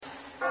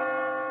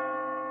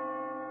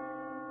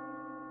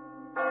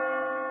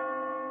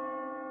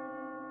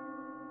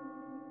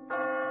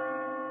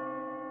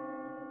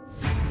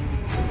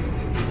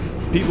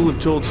People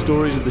have told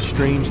stories of the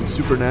strange and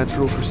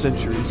supernatural for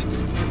centuries.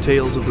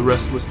 Tales of the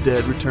restless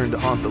dead return to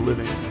haunt the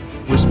living.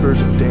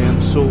 Whispers of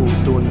damned souls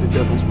doing the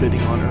devil's bidding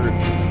on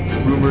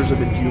earth. Rumors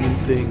of inhuman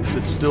things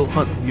that still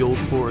hunt in the old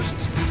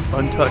forests,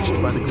 untouched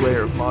by the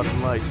glare of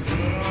modern life.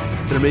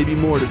 There may be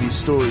more to these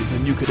stories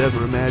than you could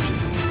ever imagine.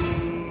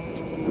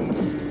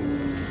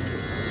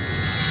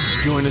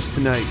 Join us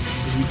tonight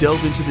as we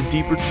delve into the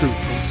deeper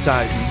truth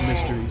inside these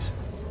mysteries.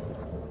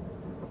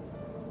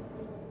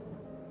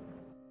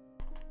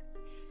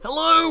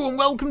 Hello and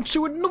welcome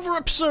to another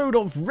episode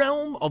of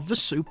Realm of the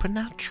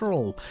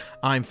Supernatural.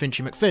 I'm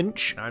Finchy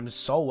McFinch. I'm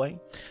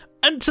Solway.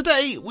 And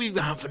today we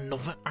have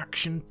another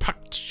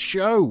action-packed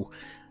show.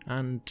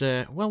 And,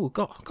 we've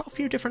got a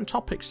few different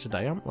topics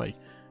today, haven't we?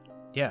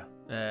 Yeah,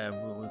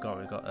 we've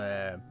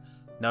got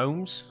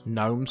gnomes.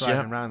 Gnomes,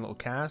 driving around little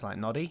cars like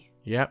Noddy.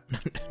 Yep,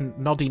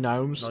 Noddy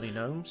gnomes. Noddy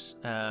gnomes.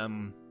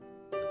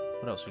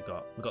 What else we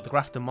got? We've got the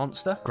Grafton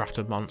Monster.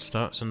 Grafton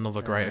Monster, it's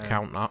another great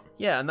account, that.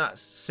 Yeah, and that's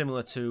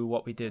similar to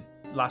what we did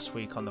last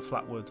week on the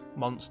Flatwood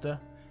Monster.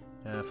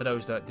 For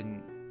those that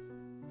didn't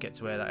get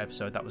to hear that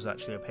episode, that was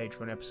actually a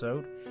Patreon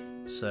episode.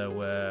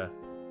 So,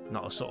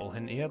 not a subtle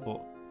hint here,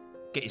 but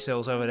get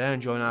yourselves over there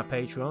and join our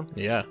Patreon.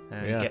 Yeah,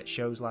 and get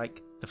shows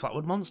like the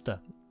Flatwood Monster.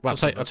 Well,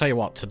 I'll tell you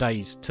what,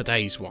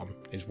 today's one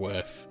is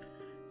worth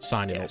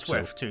signing up. It's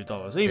worth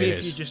 $2. Even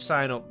if you just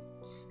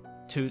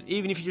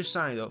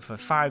sign up for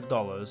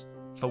 $5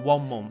 for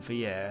 1 month a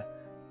year,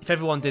 if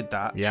everyone did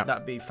that,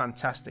 that'd be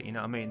fantastic. You know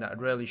what I mean?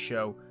 That'd really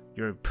show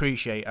you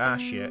appreciate our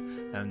shit.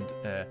 And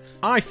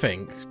I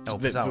think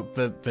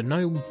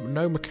the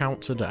gnome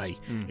account today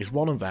is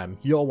one of them.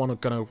 You're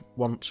going to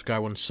want to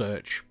go and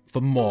search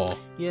for more.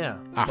 Yeah,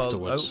 afterwards.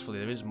 Well, hopefully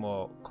there is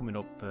more coming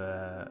up,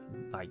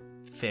 like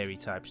fairy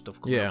type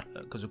stuff coming up,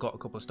 because we've got a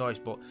couple of stories.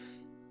 But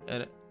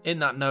in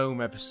that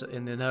gnome episode,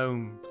 in the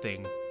gnome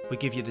thing, we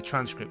give you the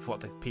transcript for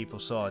what the people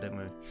saw, didn't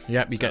we?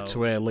 Yep, you get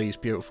to hear Lee's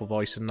beautiful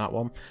voice in that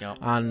one. Yep.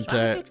 And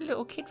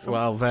little kid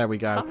from, there we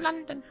go. From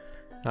London.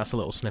 That's a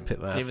little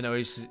snippet there. Even though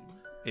it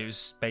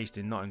was based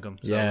in Nottingham,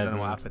 so yeah, I don't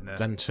know what happened there.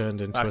 Then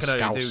turned into a Scouser. I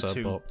can only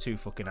do two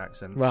fucking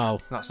accents.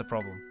 Well, that's the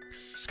problem.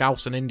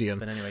 Scouse and Indian.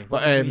 But anyway,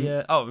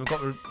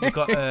 we've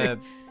got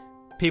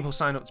people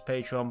sign up to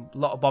Patreon. A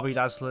lot of Bobby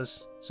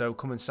Dazzlers, so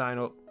come and sign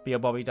up. Be a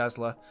Bobby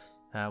Dazzler.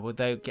 Would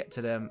they get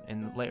to them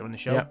later in the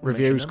show? Yeah,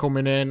 reviews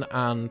coming in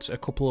and a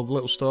couple of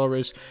little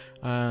stories.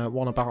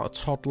 One about a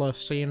toddler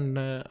seeing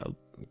a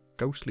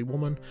ghostly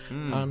woman,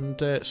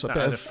 and it's a bit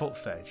of a foot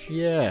fetish.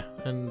 Yeah,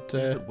 and it's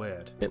a bit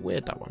weird. Bit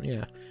weird, that one,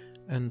 yeah.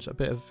 And a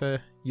bit of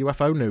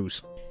UFO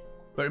news.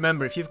 But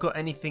remember, if you've got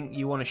anything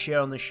you want to share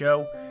on the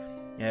show,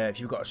 if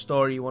you've got a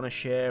story you want to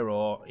share,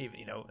 or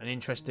an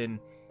interesting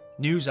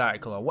news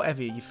article or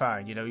whatever you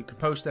find, you can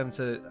post them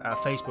to our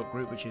Facebook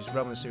group, which is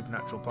Realm of the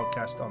Supernatural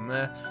Podcast on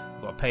there.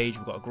 We've got a page,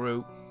 we've got a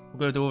group. We're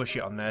going to do other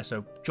shit on there,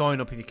 so join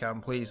up if you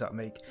can, please. That'll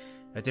make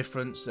a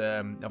difference.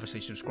 Obviously,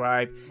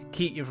 subscribe.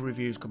 Keep your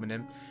reviews coming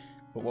in.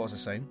 But what was I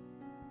saying?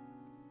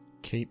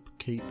 Keep.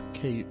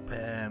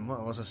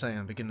 What was I saying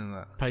at the beginning of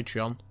that?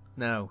 Patreon.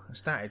 No, I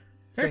started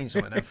saying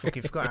something and I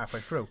fucking forgot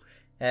halfway through.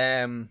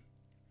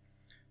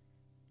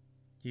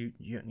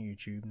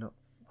 YouTube, not...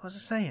 What was I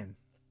saying?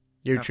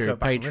 YouTube,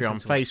 Patreon,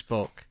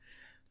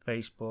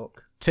 Facebook,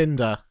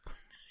 Tinder.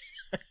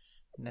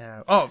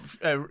 No. Oh,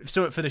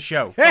 something for the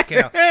show. Fucking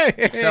hell.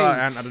 Still, I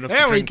haven't had enough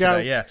to drink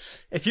today. Yeah.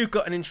 If you've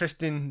got an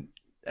interesting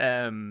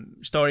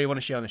story you want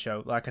to share on the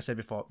show, like I said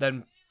before,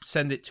 then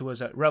send it to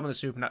us at Realm of the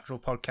Supernatural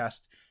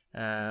Podcast.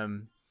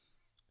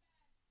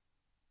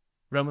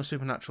 Realm of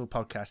Supernatural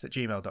Podcast at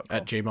gmail.com.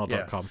 At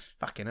gmail.com. Yeah.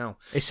 Fucking hell.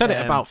 He said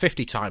it about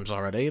 50 times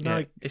already.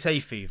 It's hay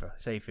fever.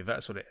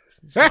 That's what it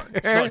is. It's not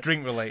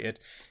drink related.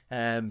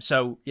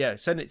 So,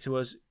 send it to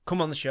us. Come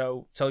on the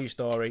show. Tell your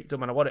story. Doesn't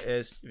matter what it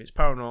is. If it's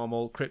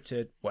paranormal,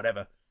 cryptid,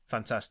 whatever.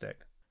 Fantastic.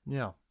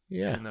 Yeah.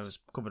 I think that was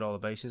covered all the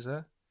bases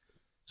there.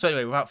 So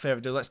anyway, without further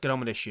ado, let's get on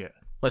with this shit.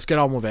 Let's get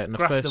on with it. And the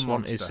Grafton first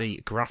one Monster. is the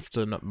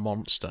Grafton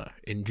Monster.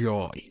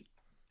 Enjoy.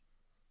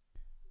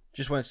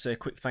 Just wanted to say a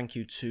quick thank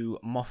you to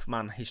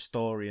Mothman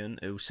Historian,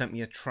 who sent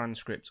me a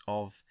transcript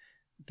of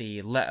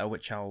the letter,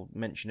 which I'll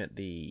mention at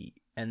the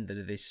end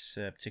of this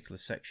particular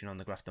section on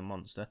the Grafton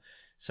Monster.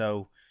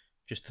 So,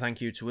 just thank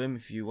you to him.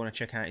 If you want to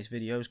check out his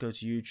videos, go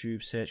to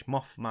YouTube, search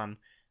Mothman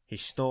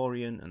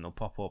Historian, and they'll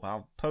pop up.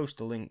 I'll post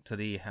a link to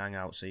the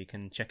Hangout so you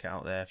can check it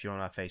out there. If you're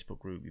on our Facebook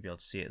group, you'll be able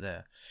to see it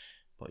there.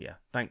 But yeah,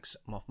 thanks,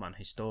 Mothman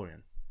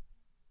Historian.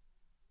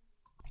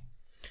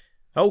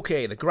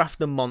 Okay, the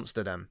Grafton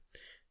Monster then.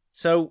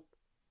 So,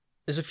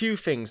 there's a few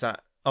things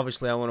that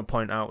obviously I want to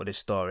point out with this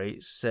story.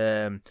 It's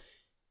there's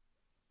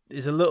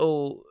a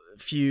little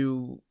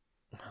few...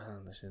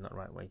 this is not the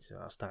right way to...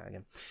 I'll start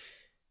again.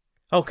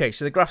 Okay,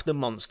 so the Grafton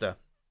Monster.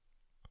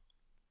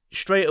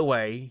 Straight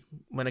away,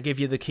 when I give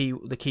you the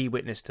key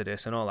witness to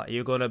this and all that,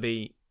 you're going to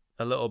be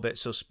a little bit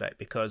suspect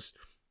because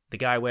the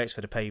guy works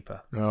for the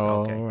paper.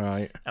 Oh, okay.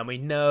 Right. And we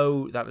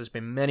know that there's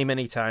been many,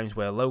 many times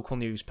where local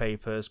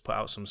newspapers put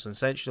out some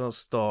sensational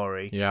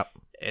story. Yep.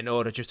 in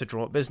order just to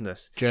drum up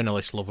business.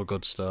 Journalists love a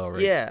good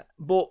story. Yeah,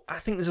 but I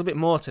think there's a bit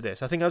more to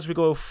this. I think as we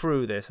go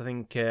through this, I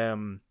think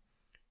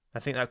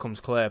that comes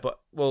clear. But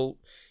we'll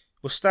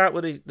start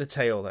with the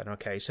tale then.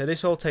 Okay, so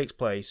this all takes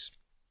place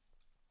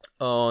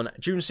on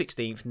June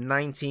 16th,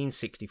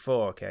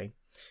 1964. Okay,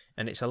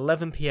 and it's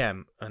 11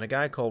 p.m. and a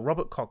guy called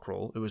Robert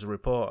Cockrell, who was a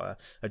reporter,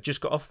 had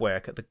just got off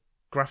work at the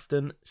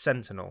Grafton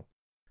Sentinel.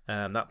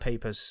 That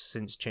paper's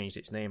since changed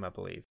its name, I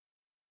believe.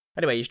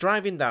 Anyway, he's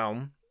driving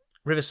down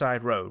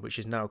Riverside Road, which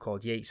is now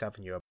called Yates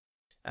Avenue.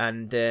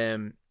 And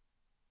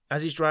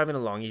as he's driving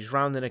along, he's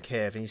rounding a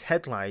curve, and his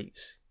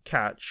headlights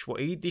catch what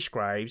he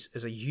describes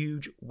as a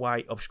huge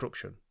white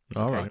obstruction.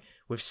 All right.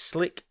 With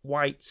slick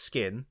white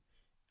skin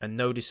and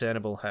no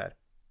discernible head.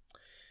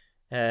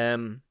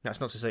 That's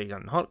not to say he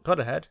hadn't got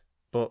a head,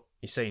 but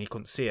he's saying he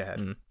couldn't see a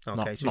head.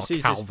 Okay, not a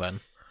cow then.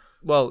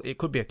 Well, it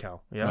could be a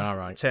cow, yeah. All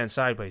right. Turned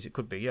sideways, it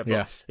could be, yeah.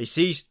 But he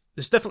sees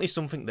there's definitely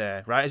something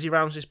there, right? As he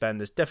rounds this bend,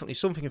 there's definitely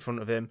something in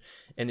front of him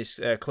in this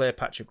clear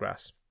patch of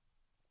grass.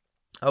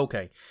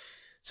 Okay,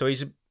 so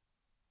he's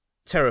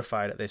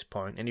terrified at this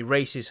point, and he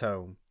races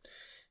home.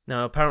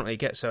 Now, apparently, he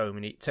gets home,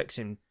 and it takes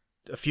him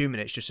a few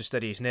minutes just to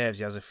steady his nerves.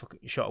 He has a fucking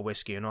shot of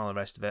whiskey and all the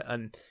rest of it.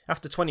 And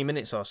after 20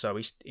 minutes or so,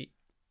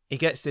 he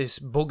gets this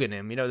bug in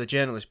him, the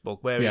journalist bug,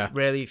 where he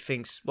really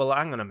thinks, well,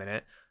 hang on a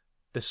minute.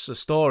 There's a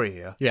story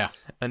here. Yeah.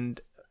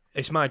 And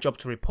it's my job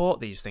to report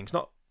these things,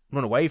 not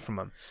run away from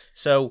them.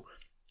 So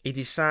he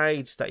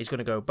decides that he's going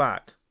to go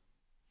back,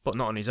 but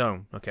not on his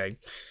own, okay?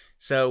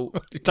 So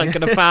he's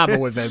taking a farmer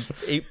with him.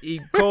 He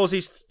calls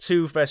his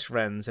two best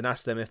friends and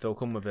asks them if they'll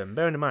come with him.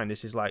 Bearing in mind,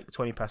 this is like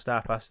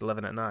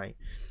 11 at night,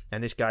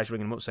 and this guy's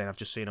ringing him up saying, I've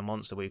just seen a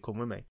monster, will you come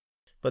with me?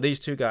 But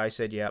these two guys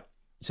said, yeah.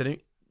 So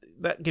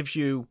that gives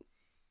you...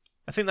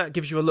 I think that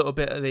gives you a little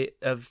bit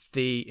of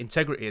the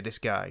integrity of this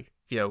guy,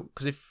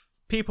 because if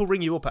people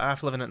ring you up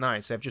at 11 at night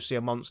and say, I've just seen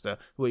a monster,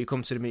 will you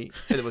come to me?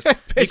 You're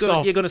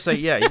going to say,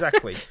 yeah,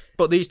 exactly.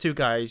 But these two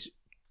guys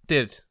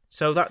did.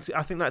 So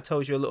I think that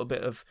tells you a little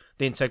bit of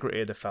the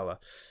integrity of the fella.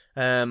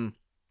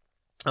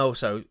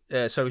 So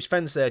his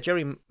friends there,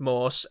 Jerry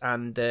Morse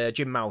and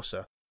Jim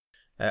Mouser,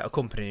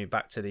 accompany him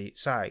back to the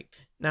site.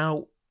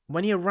 Now,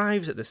 when he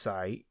arrives at the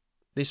site,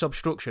 this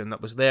obstruction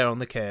that was there on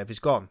the curve is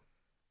gone.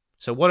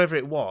 So whatever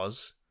it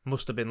was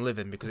must have been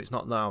living because it's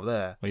not now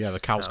there. Well, yeah,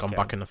 the cow's gone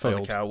back in the field. Or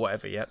the cow,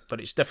 whatever, yeah.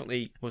 But it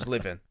definitely was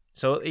living.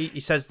 So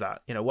he says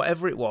that,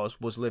 whatever it was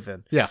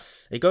living. Yeah.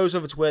 He goes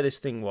over to where this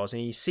thing was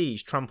and he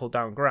sees trampled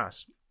down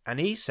grass. And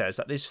he says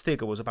that this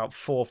figure was about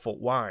 4 foot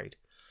wide.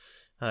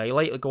 He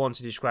later go on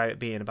to describe it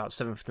being about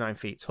 7 to 9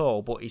 feet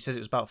tall, but he says it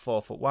was about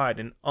 4 foot wide.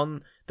 And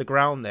on the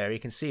ground there, you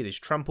can see this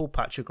trampled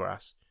patch of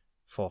grass,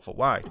 4 foot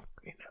wide.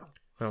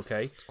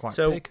 Okay. It's quite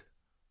big.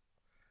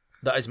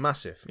 That is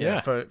massive,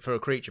 for a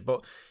creature.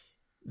 But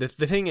the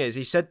thing is,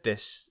 he said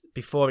this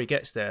before he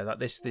gets there, that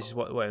this is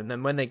what, and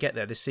then when they get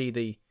there, they see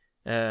the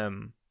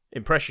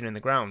impression in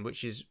the ground,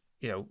 which is,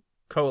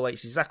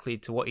 correlates exactly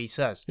to what he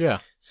says. Yeah.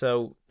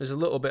 So there's a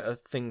little bit of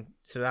thing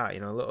to that,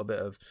 a little bit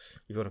of,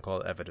 if you want to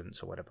call it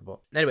evidence or whatever. But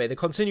anyway, they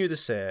continue the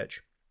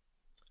search,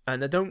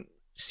 and they don't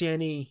see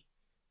any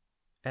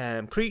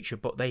creature,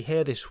 but they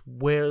hear this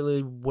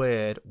really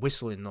weird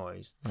whistling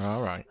noise.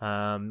 All right.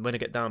 When they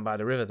get down by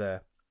the river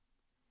there.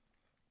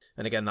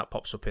 And again, that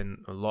pops up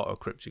in a lot of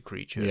cryptid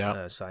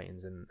creature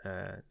sightings and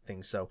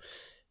things. So,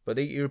 but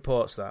he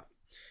reports that.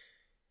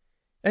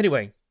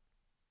 Anyway,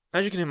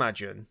 as you can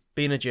imagine,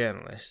 being a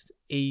journalist,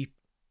 he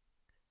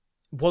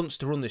wants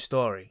to run this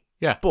story.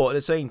 Yeah. But at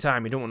the same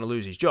time, he don't want to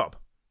lose his job.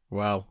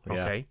 Well,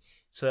 yeah. Okay.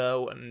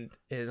 So, and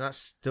that's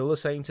still the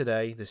same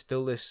today. There's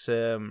still this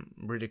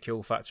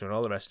ridicule factor and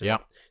all the rest of it.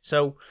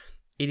 So,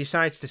 he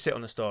decides to sit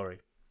on the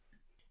story.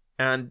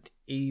 And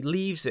he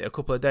leaves it a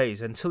couple of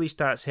days until he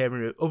starts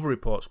hearing other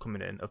reports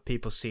coming in of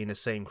people seeing the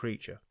same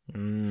creature.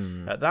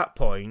 At that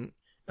point,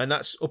 and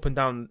that's up and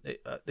down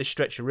this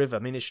stretch of river. I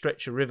mean, this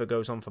stretch of river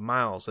goes on for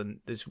miles, and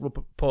there's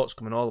reports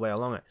coming all the way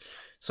along it.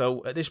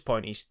 So at this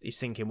point, he's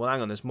thinking, well,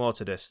 hang on, there's more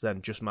to this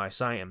than just my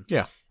sighting.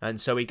 Yeah. And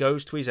so he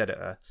goes to his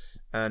editor,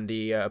 and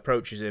he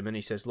approaches him, and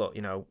he says, look,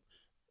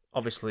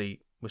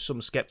 obviously with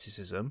some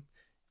skepticism,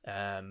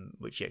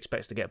 which he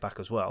expects to get back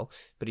as well,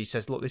 but he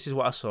says, look, this is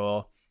what I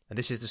saw, and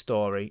this is the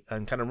story,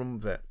 and kind of run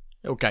with it.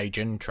 It'll gauge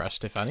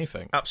interest, if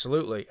anything.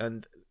 Absolutely.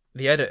 And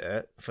the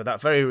editor, for that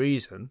very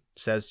reason,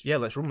 says, yeah,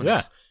 let's run with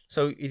this.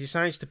 So he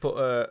decides to put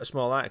a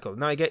small article.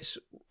 Now he gets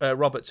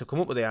Robert to come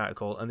up with the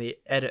article, and the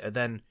editor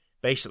then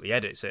basically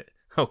edits it.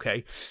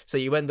 Okay. So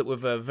you end up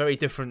with a very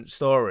different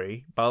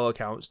story, by all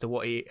accounts, to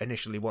what he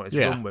initially wanted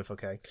to run with.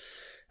 Okay.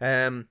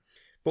 But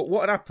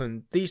what had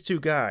happened, these two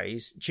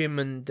guys, Jim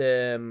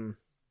and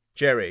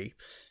Jerry,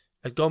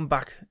 had gone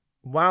back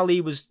while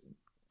he was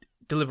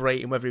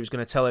deliberating whether he was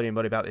going to tell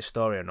anybody about this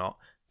story or not.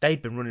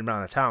 They'd been running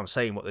around the town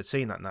saying what they'd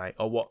seen that night,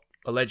 or what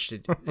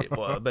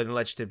had been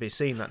alleged to be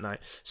seen that night.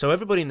 So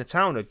everybody in the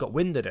town had got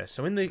wind of this.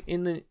 So in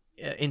the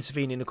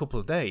intervening a couple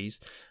of days,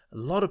 a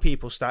lot of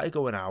people started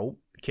going out,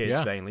 kids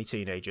mainly,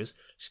 teenagers,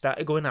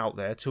 started going out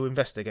there to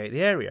investigate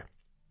the area.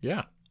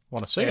 Yeah,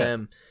 want to see it.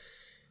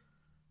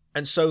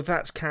 And so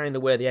that's kind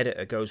of where the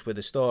editor goes with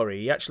the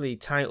story. He actually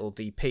titled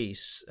the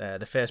piece,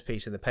 the first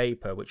piece in the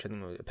paper, which I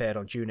think appeared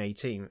on June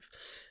 18th,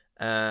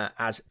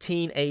 as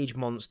Teenage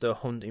Monster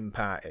Hunting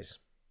Parties.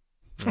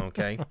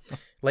 Okay.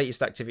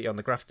 Latest activity on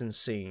the Grafton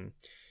scene.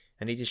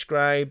 And he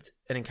described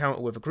an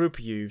encounter with a group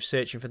of youths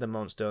searching for the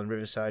monster on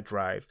Riverside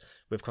Drive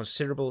with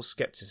considerable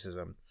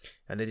skepticism.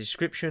 And the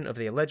description of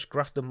the alleged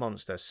Grafton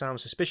monster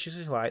sounds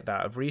suspiciously like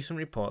that of recent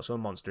reports of a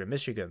monster in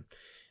Michigan.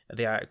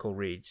 The article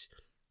reads,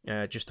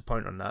 just to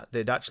point on that,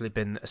 there'd actually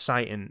been a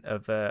sighting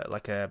of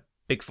like a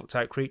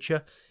Bigfoot-type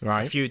creature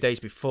a few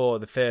days before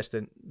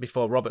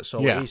before Robert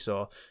saw what he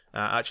saw,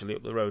 actually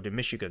up the road in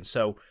Michigan.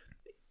 So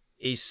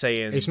he's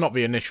saying it's not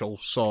the initial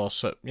source,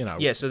 so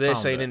they're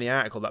saying in the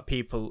article that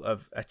people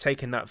are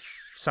taking that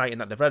sighting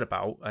that they've read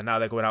about, and now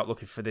they're going out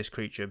looking for this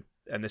creature,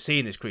 and they're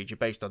seeing this creature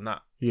based on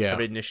that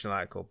initial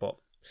article. But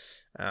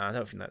I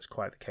don't think that's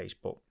quite the case,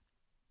 but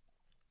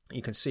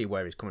you can see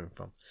where he's coming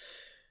from.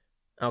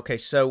 Okay,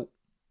 so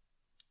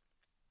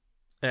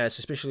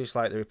suspiciously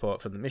like the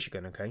report from the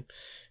Michigan, okay?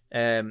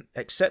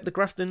 Except the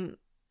Grafton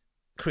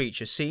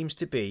creature seems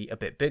to be a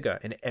bit bigger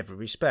in every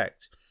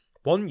respect.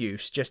 One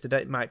youth suggested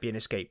that it might be an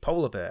escaped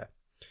polar bear,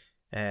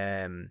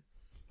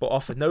 but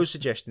offered no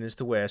suggestion as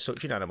to where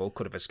such an animal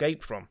could have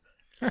escaped from.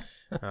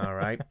 All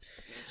right,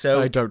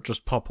 so they don't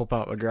just pop up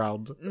out of the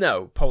ground.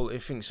 No, I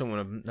think someone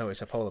would know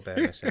it's a polar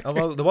bear.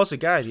 Although there was a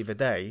guy the other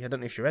day, I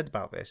don't know if you read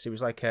about this. He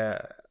was like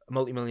a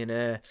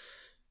multimillionaire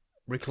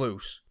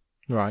recluse,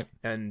 right?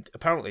 And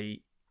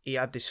apparently he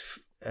had this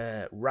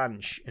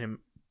ranch in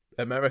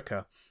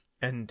America,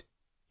 and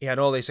he had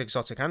all these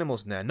exotic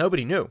animals in there.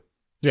 Nobody knew.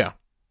 Yeah.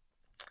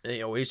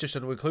 He's just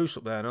a recluse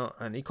up there, no?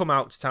 And he come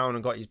out to town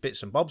and got his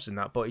bits and bobs and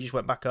that, but he just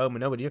went back home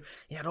and nobody knew.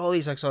 He had all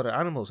these exotic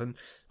animals, and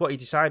what he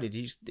decided,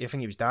 I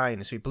think he was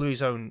dying, so he blew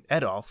his own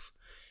head off,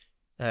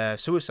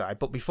 suicide.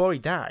 But before he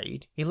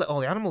died, he let all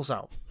the animals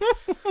out.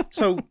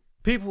 So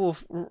people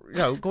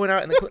were, going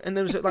out and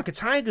there was like a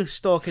tiger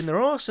stalking their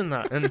horse and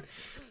that, and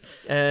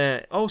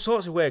all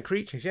sorts of weird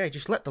creatures. Yeah,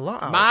 just let the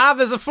lot out. Ma,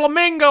 there's a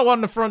flamingo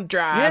on the front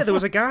drive. Yeah, there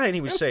was a guy, and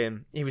he was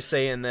saying,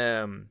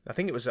 I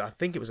think it was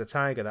a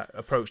tiger that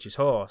approached his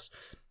horse,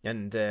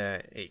 and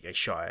he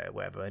shot it or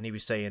whatever. And he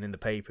was saying in the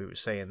paper,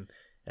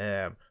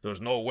 there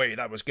was no way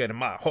that was getting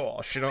my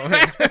horse. You know what I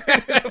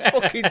mean?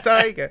 Fucking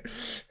tiger.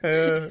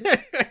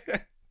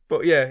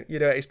 But yeah, you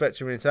don't expect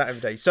to run into that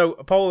every day. So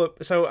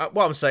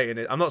what I'm saying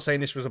is, I'm not saying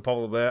this was a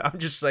polar bear. I'm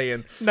just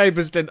saying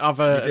neighbours didn't have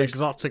an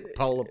exotic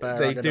polar bear.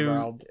 They do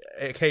around.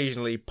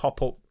 Occasionally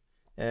pop up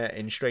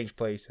in strange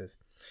places.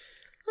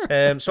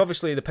 So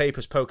obviously the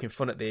paper's poking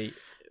fun at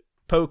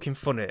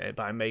it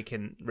by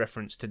making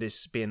reference to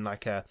this being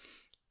like a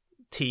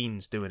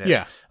teens doing it.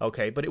 Yeah.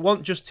 Okay, but it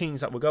wasn't just teens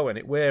that were going.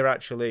 It were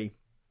actually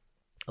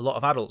a lot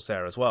of adults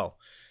there as well.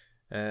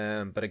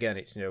 But again,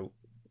 it's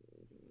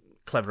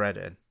clever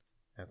editing.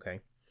 Okay.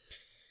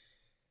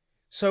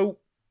 So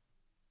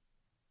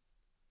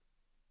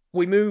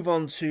we move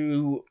on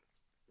to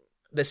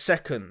the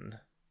second.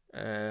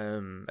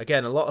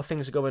 Again, a lot of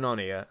things are going on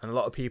here, and a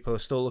lot of people are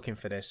still looking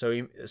for this.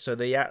 So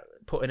they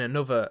put in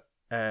another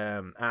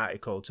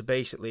article to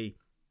basically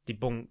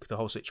debunk the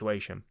whole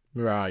situation.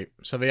 Right.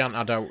 So the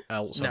antidote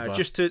else. No,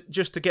 just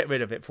to get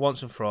rid of it for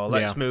once and for all.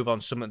 Let's move on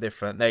to something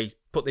different. They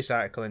put this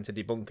article in to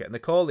debunk it, and they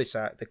call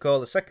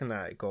the second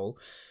article,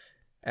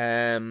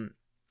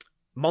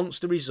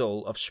 "Monster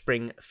Result of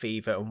Spring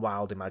Fever and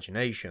Wild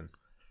Imagination."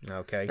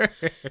 Okay.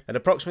 At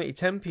approximately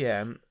 10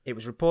 p.m, it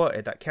was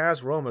reported that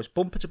cars were almost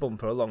bumper to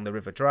bumper along the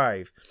River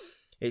Drive.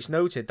 It's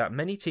noted that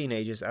many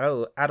teenagers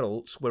and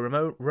adults were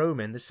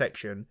roaming the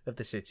section of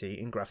the city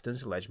in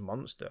Grafton's alleged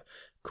monster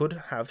could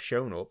have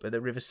shown up at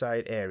the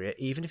Riverside area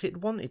even if it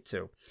wanted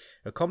to.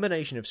 A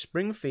combination of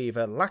spring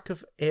fever, lack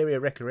of area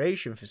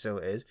recreation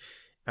facilities,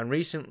 and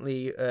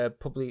recently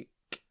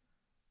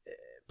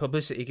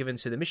publicity given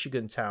to the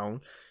Michigan town,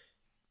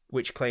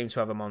 which claimed to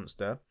have a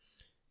monster,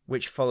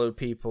 which followed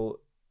people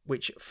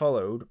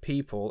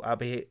are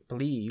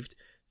believed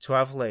to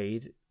have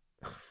laid,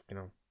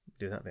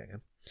 do that bit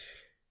again.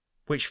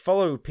 Which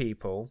followed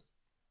people,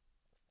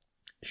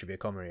 should be a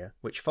comma here,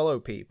 which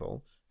followed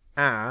people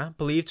are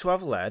believed to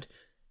have led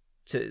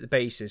to the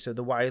basis of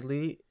the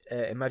widely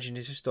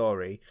imaginative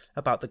story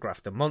about the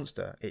Grafton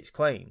monster, it's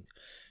claimed.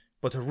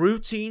 But a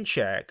routine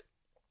check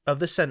of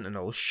the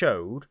Sentinel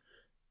showed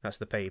that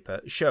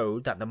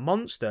the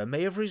monster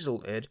may have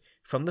resulted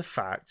from the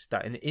fact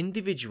that an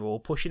individual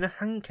pushing a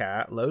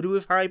handcart loaded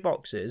with high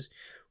boxes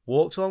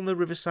walked along the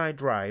Riverside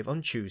Drive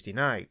on Tuesday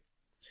night.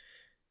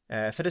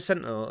 For the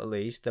Sentinel, at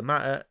least, the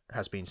matter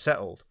has been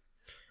settled.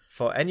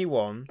 For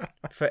everyone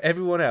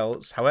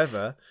else,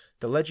 however,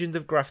 the legend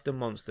of Grafton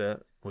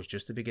Monster was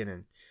just the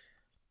beginning.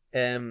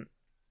 So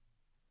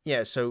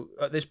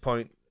at this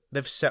point,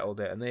 they've settled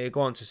it, and they go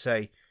on to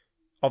say,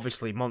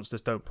 obviously,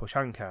 monsters don't push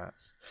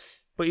handcarts.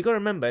 But you've got to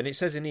remember, and it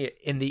says in here,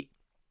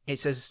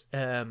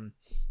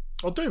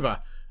 Or do they?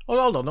 Oh,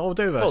 hold on, or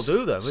do they? Oh,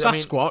 do they?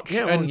 Sasquatch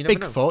and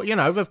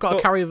Bigfoot, they've got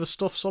to carry the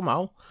stuff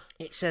somehow.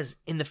 It says,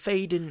 in the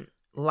fading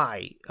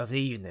light of the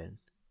evening,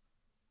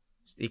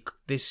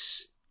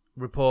 this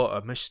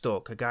reporter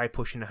mistook a guy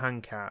pushing a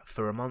handcart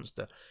for a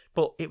monster.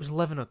 But it was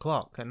 11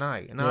 o'clock at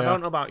night. And I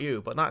don't know about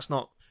you, but that's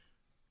not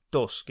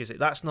dusk, is it?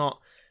 That's not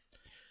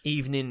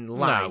evening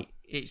light.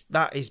 No.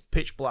 That is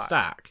pitch black. It's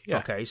dark, yeah.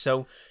 Okay,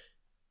 so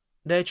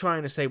they're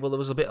trying to say, well, there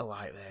was a bit of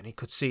light there and he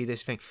could see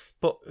this thing.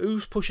 But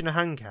who's pushing a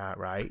handcart,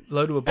 right?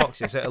 Loaded with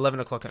boxes at 11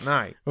 o'clock at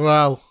night.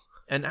 Well...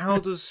 And how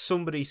does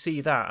somebody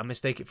see that and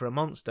mistake it for a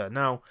monster?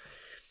 Now,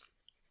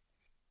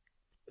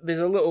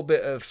 there's a little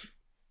bit of...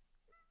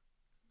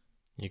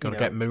 You've got to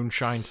get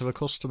moonshine to the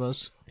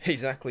customers.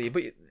 Exactly.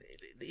 But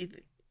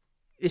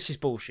this is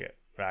bullshit,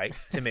 right?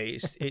 To me,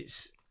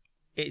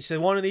 it's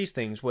one of these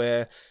things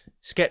where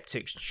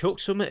skeptics chuck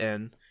something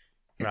in,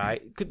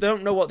 right? They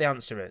don't know what the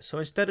answer is. So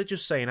instead of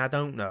just saying, I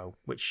don't know,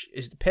 which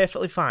is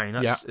perfectly fine.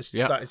 That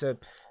is a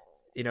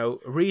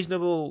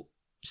reasonable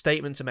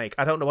statement to make.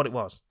 I don't know what it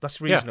was. That's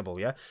reasonable,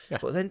 yeah?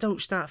 But then don't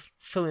start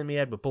filling me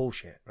head with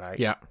bullshit, right?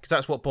 Yeah. Because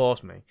that's what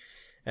bores me.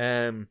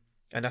 And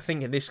I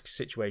think in this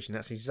situation,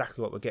 that's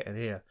exactly what we're getting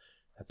here.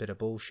 A bit of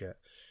bullshit.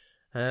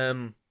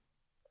 That's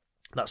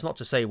not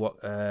to say what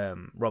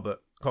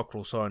Robert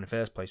Cockrell saw in the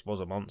first place was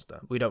a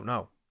monster. We don't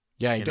know.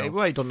 Yeah, he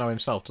don't know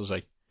himself, does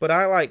he? But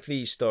I like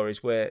these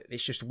stories where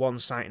it's just one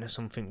sighting of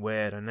something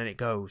weird and then it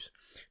goes.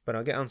 But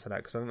I'll get onto that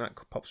because I think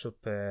that pops up.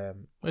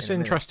 It's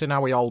interesting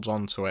how he holds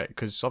on to it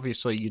because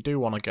obviously you do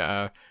want to get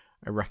a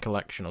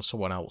recollection of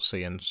someone else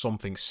seeing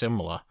something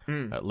similar,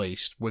 at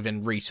least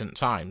within recent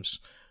times.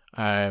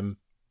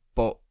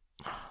 But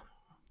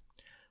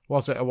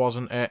was it or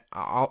wasn't it?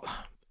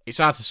 It's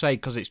hard to say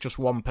because it's just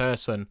one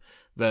person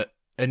that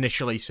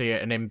initially see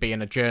it and him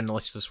being a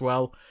journalist as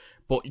well.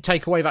 But you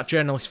take away that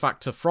journalist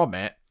factor from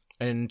it,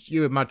 and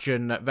you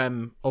imagine that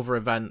them other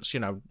events,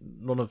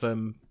 none of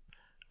them,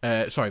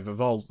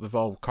 they've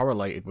all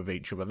correlated with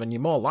each other, then you're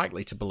more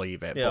likely to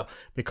believe it. Yeah. But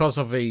because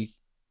of the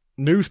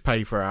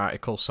newspaper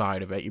article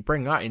side of it, you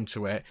bring that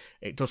into it,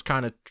 it does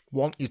kind of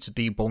want you to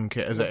debunk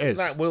it as it is.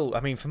 That will,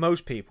 for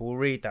most people, will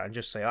read that and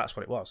just say that's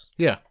what it was.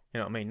 Yeah. You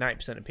know what I mean?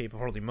 90% of people,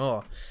 probably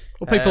more.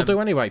 Well, people do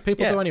anyway.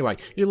 Do anyway.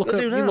 You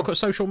look at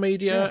social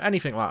media,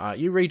 anything like that.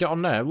 You read it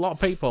on there. A lot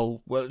of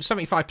people,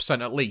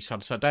 75% at least,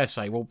 I dare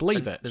say, will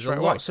believe it. There's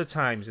lots of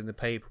times in the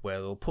paper where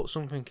they'll put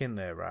something in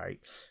there, right?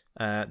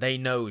 They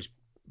know is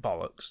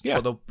bollocks,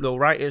 but they'll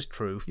write it as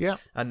truth. Yeah.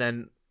 And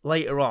then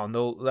later on,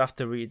 they'll have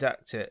to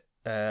redact it,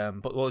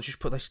 but they'll just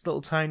put this little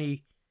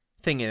tiny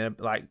thing in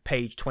like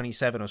page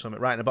 27 or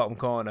something right in the bottom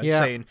corner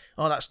saying,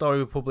 that story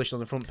was published on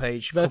the front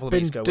page a couple of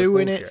weeks ago. They've been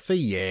doing it for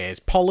years.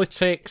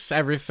 Politics,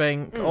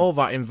 everything, all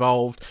that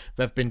involved.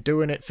 They've been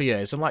doing it for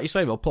years. And like you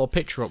say, they'll put a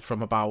picture up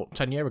from about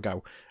 10 years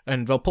ago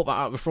and they'll put that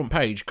out the front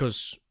page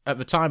because at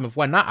the time of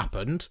when that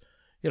happened,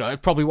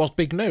 it probably was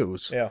big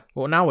news. Yeah.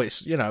 Well, now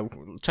it's,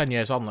 10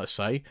 years on, let's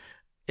say,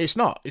 it's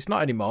not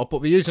anymore,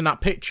 but they're using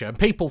that picture and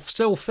people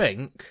still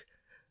think...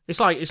 It's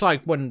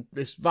like when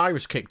this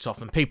virus kicked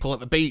off and people at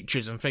the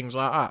beaches and things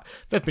like that,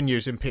 they've been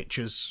using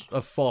pictures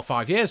of 4 or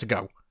 5 years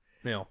ago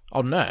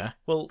on there.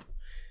 Well,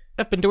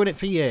 they've been doing it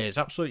for years,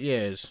 absolute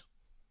years.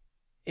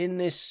 In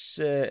this,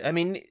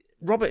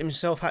 Robert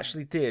himself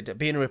actually did,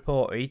 being a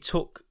reporter,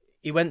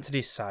 he went to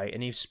this site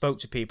and he spoke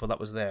to people that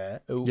was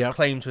there who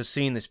claimed to have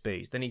seen this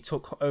beast. Then he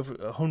took over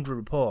 100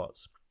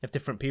 reports of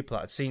different people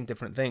that had seen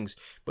different things,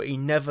 but he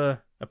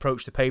never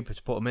approached the paper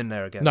to put them in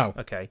there again. No.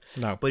 Okay.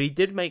 No. But he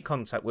did make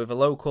contact with a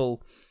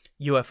local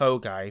UFO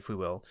guy, if we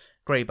will,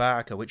 Gray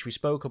Barker, which we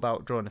spoke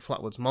about during the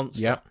Flatwoods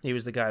Monster. Yeah. He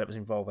was the guy that was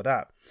involved with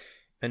that.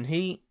 And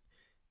he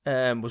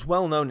was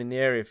well known in the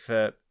area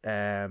for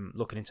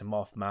looking into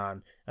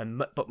Mothman,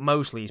 but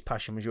mostly his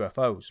passion was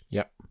UFOs.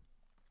 Yep.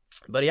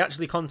 But he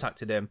actually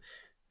contacted him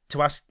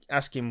to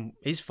ask him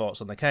his thoughts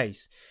on the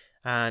case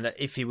and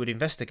if he would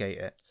investigate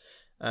it.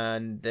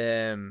 And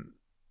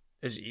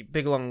there's a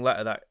big long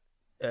letter that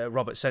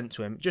Robert sent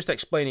to him, just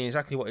explaining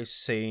exactly what he's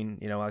seen.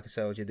 Like I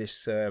told you,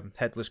 this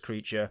headless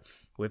creature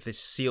with this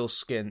seal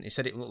skin. He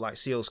said it looked like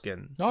seal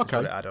skin.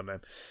 Okay. I don't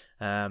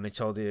know. He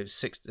told you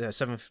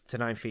 7 to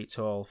 9 feet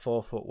tall,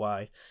 4 foot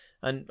wide,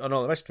 and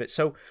all the rest of it.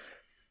 So,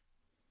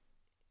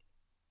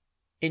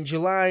 on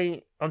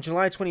July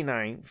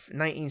 29th,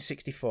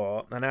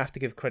 1964, and I have to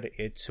give credit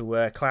here to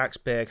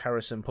Clarksburg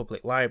Harrison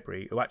Public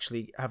Library, who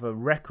actually have a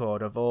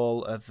record of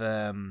all of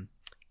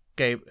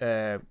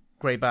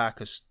Gray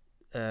Barker's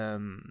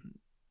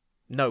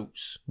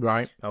notes.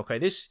 Right. Okay,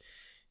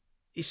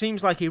 it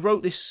seems like he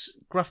wrote this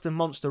Grafton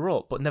Monster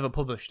up, but never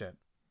published it.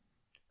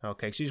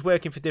 Okay, so he was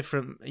working for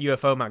different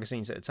UFO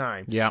magazines at the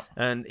time. Yeah.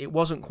 And it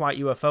wasn't quite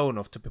UFO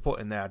enough to be put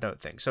in there, I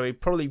don't think. So he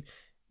probably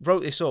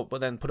wrote this up,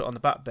 but then put it on the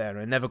back burner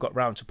and never got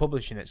round to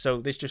publishing it.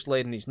 So this just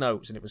laid in his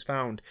notes, and it was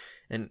found,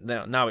 and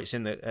now it's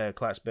in the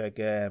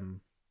Clarksburg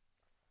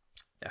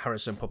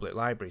Harrison Public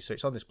Library, so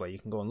it's on display. You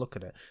can go and look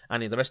at it,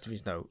 and the rest of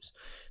his notes.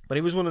 But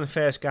he was one of the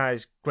first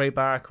guys. Gray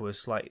Barker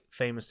was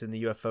famous in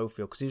the UFO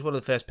field because he was one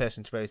of the first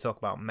person to really talk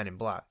about Men in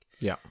Black.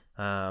 Yeah.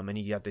 And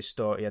he had this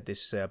story. He had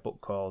this book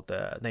called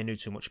 "They Knew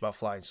Too Much About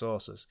Flying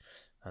Saucers,"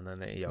 and then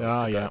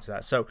to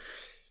that. So,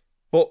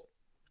 but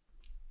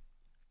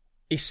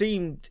he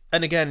seemed,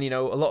 and again, a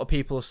lot of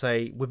people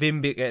say with him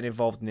getting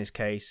involved in this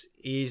case,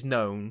 he is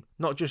known,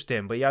 not just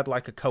him, but he had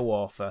like a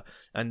co-author,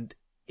 and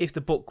if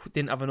the book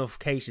didn't have enough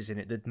cases in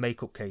it, they'd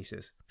make up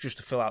cases just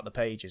to fill out the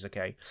pages,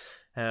 okay?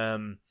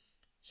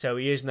 So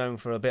he is known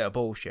for a bit of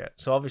bullshit.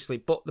 So obviously,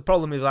 but the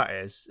problem with that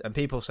is, and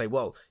people say,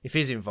 well, if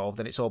he's involved,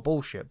 then it's all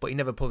bullshit, but he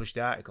never published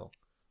the article.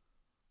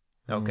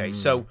 Okay,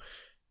 so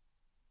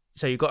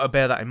you've got to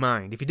bear that in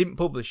mind. If he didn't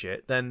publish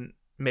it, then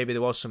maybe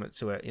there was something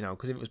to it,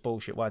 because if it was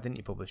bullshit, why didn't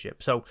he publish it?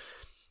 So,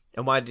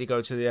 and why did he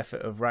go to the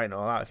effort of writing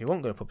all that if he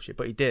wasn't going to publish it?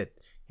 But he did.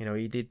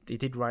 He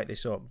did write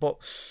this up. But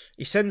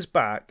he sends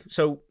back,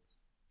 so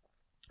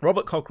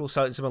Robert Cockrell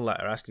sent him a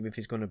letter asking him if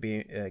he's going to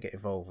be get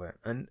involved with it.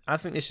 And I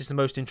think this is the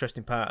most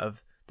interesting part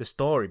of the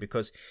story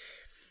because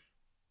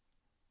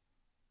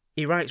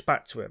he writes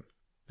back to him,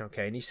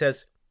 okay, and he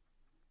says,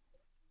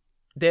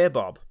 "Dear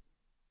Bob,"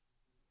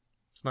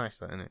 it's nice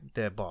that, isn't it?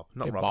 Dear Bob,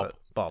 not Dear Robert.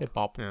 Bob. Dear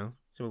Bob.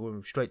 So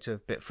we're straight to a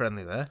bit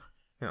friendly there.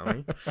 You know what I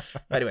mean?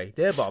 Anyway,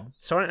 dear Bob,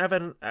 sorry I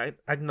haven't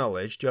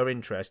acknowledged your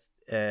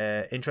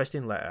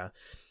interesting letter.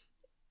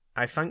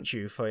 I thanked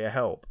you for your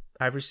help.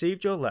 I've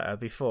received your letter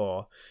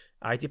before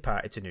I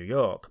departed to New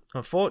York.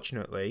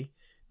 Unfortunately,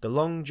 the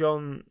Long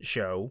John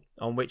show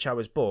on which I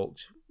was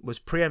booked was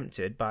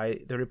preempted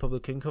by the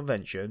Republican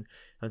convention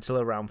until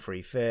around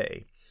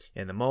 3:30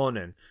 in the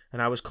morning,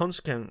 and I was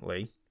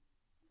consequently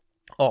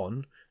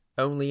on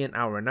only an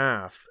hour and a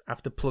half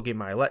after plugging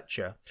my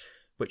lecture,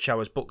 which I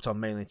was booked on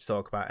mainly to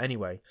talk about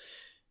anyway.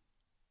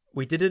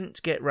 We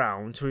didn't get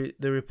round to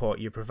the report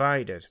you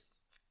provided.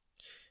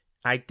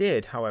 I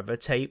did, however,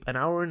 tape an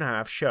hour and a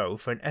half show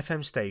for an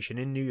FM station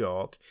in New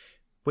York,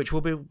 which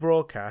will be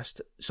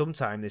broadcast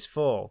sometime this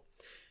fall.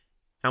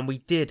 And we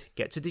did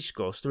get to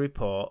discuss the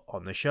report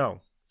on the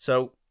show.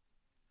 So,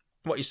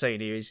 what you're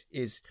saying here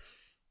is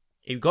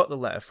he got the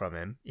letter from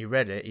him, he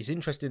read it, he's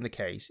interested in the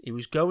case, he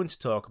was going to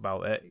talk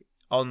about it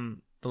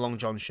on the Long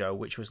John show,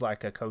 which was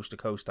like a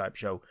coast-to-coast type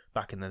show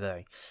back in the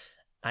day.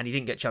 And he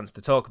didn't get a chance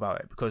to talk about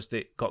it because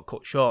it got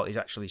cut short. He's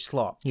actually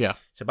slot. Yeah.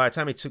 So by the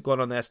time he took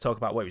one on there to talk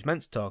about what he was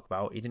meant to talk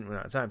about, he didn't run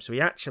out of time. So he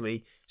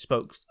actually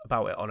spoke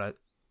about it on a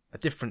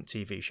different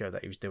TV show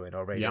that he was doing,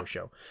 or radio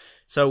show.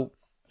 So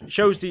it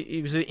shows that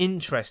he was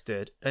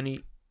interested,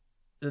 and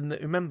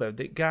remember,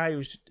 the guy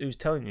who's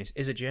telling this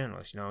is a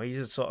journalist. He's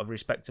a sort of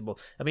respectable.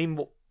 I mean,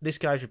 this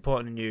guy's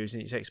reporting the news,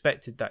 and it's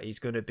expected that he's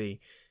going to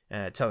be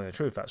telling the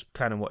truth. That's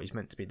kind of what he's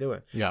meant to be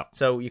doing. Yeah.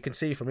 So you can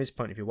see from his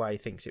point of view why he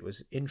thinks it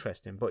was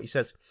interesting. But he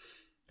says,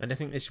 and I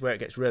think this is where it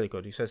gets really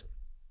good. He says,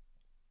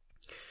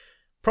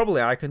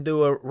 probably I can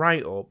do a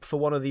write-up for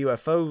one of the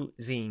UFO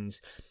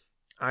zines.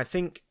 I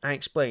think I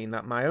explained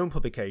that my own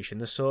publication,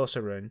 The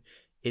Sorcerer,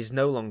 is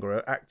no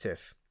longer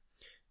active.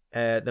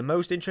 The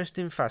most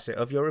interesting facet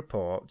of your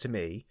report to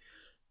me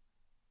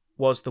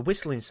was the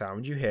whistling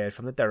sound you heard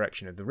from the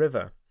direction of the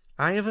river.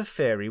 I have a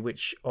theory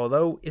which,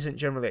 although isn't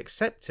generally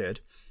accepted,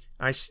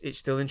 it's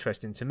still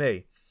interesting to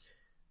me.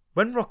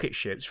 When rocket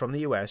ships from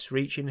the US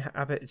reach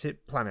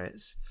inhabited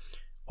planets,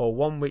 or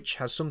one which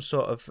has some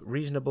sort of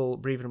reasonable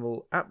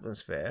breathable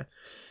atmosphere,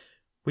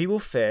 we will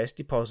first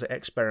deposit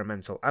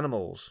experimental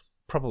animals,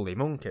 probably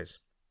monkeys,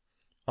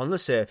 on the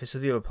surface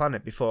of the other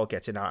planet before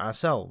getting out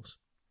ourselves.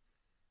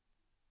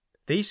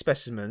 These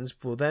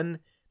specimens will then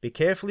be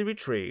carefully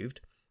retrieved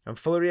and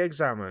fully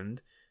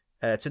examined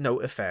to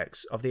note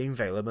effects of the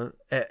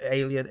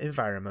alien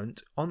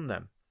environment on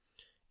them.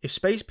 If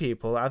space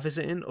people are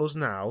visiting us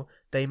now,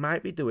 they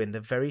might be doing the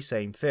very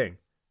same thing.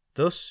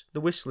 Thus,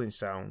 the whistling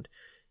sound,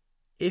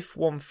 if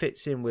one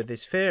fits in with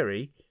this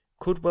theory,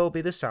 could well be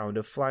the sound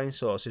of flying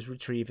saucers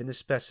retrieving the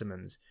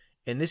specimens,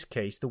 in this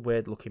case the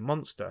weird-looking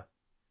monster.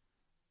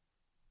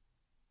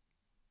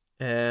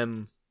 I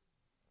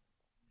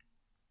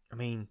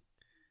mean,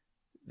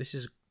 this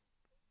is a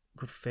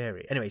good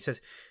theory. Anyway, it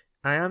says,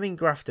 I am in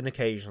Grafton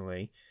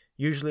occasionally,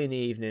 usually in the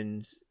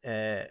evenings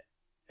at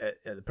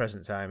the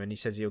present time, and he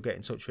says he'll get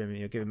in touch with him and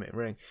he'll give him a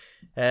ring.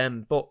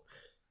 But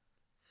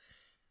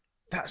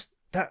that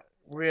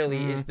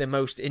really is the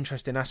most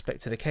interesting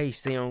aspect of the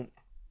case, because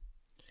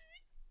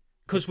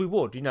we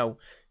would,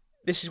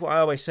 this is what I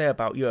always say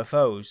about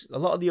UFOs. A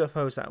lot of the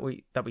UFOs that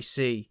we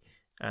see,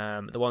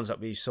 the ones that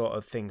we sort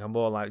of think are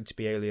more likely to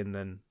be alien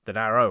than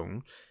our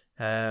own,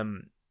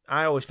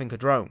 I always think of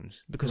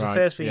drones, because the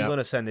first thing you're going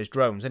to send is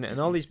drones, isn't it?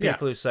 And all these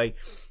people who say,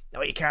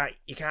 "Oh, you can't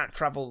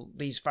travel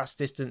these fast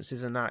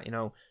distances and that,"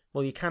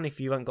 well, you can if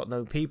you haven't got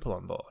no people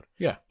on board.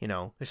 Yeah.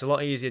 It's a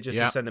lot easier just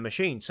to send a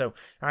machine. So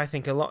I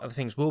think a lot of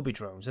things will be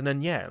drones. And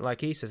then,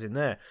 like he says in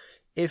there,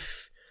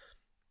 if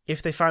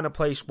they find a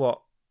place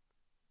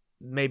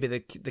maybe they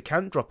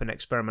can drop an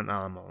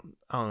experimental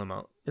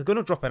animal, they're going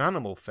to drop an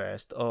animal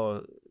first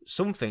or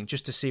something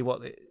just to see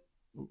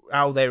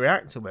how they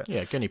react to it.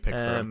 Yeah, guinea pig for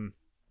them.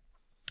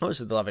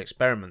 Obviously, they'll have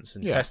experiments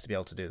and tests to be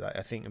able to do that.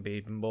 I think it'd be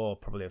even more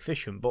probably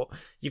efficient. But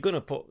you're going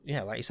to put,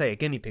 like you say, a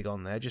guinea pig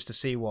on there just to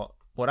see what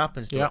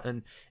happens to it.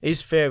 And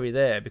his theory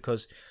there,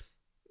 because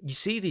you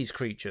see these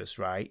creatures,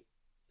 right?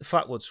 The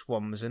Flatwood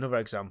Swan was another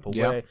example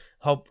where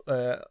Hobbs,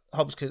 the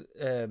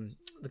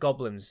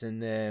goblins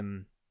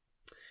in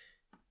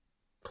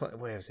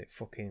where is it?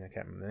 Fucking, I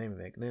can't remember the name of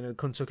it. The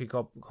Kentucky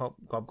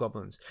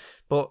Goblins.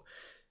 But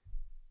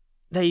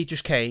they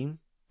just came,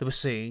 they were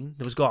seen,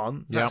 they was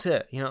gone. That's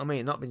it. You know what I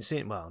mean? Not been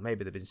seen. Well,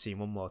 maybe they've been seen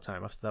one more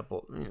time after that,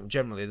 but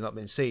generally they've not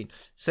been seen.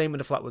 Same with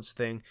the Flatwoods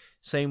thing.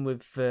 Same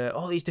with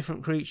all these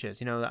different creatures,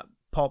 that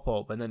pop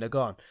up and then they're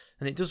gone.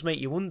 And it does make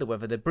you wonder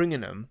whether they're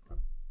bringing them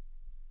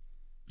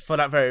for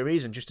that very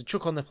reason, just to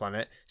chuck on the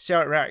planet, see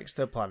how it reacts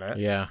to the planet.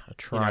 Yeah, a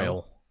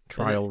trial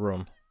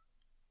run.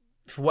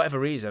 For whatever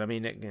reason, I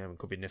mean, it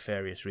could be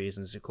nefarious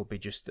reasons. It could be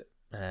just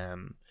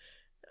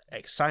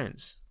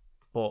science.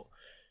 But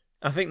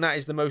I think that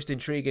is the most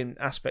intriguing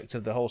aspect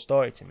of the whole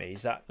story to me,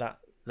 is that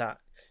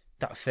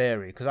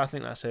theory, because I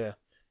think that's a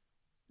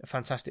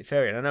fantastic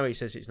theory. And I know he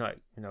says it's not,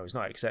 it's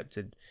not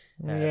accepted.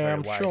 Yeah,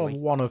 I'm widely. sure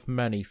one of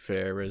many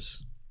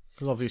theories.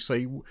 Because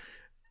obviously,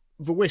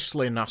 the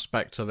whistling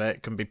aspect of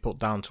it can be put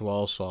down to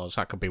all sorts.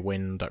 That could be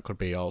wind. That could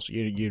be also,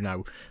 you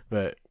know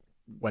that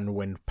when the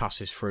wind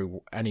passes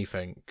through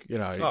anything,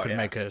 it could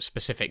make a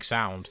specific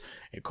sound.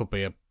 It could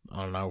be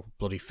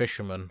bloody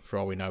fisherman, for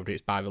all we know, that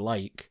it's by the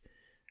lake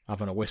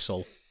having a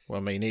whistle.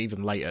 Well, I mean,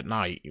 even late at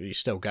night, you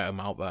still get them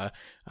out there.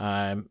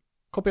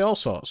 Could be all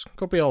sorts.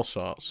 But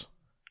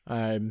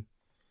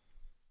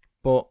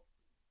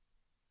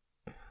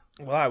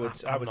I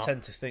would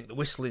tend to think the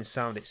whistling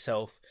sound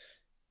itself,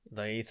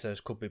 the ethers,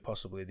 could be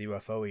possibly the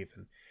UFO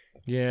even.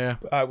 Yeah.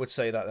 But I would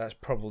say that that's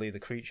probably the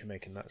creature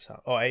making that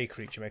sound, or a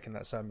creature making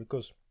that sound,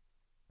 because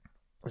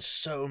there's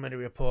so many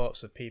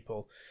reports of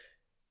people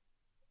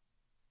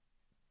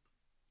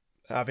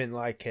having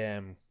like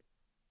a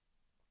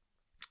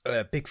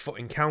Bigfoot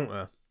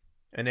encounter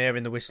and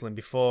hearing the whistling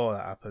before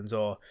that happens,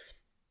 or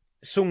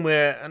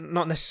somewhere and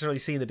not necessarily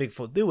seeing the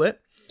Bigfoot do it.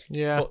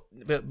 Yeah.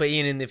 But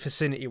being in the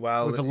vicinity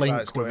while with a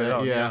link with it,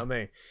 on, you know what I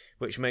mean?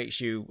 Which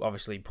makes you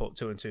obviously put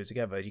two and two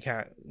together. You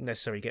can't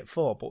necessarily get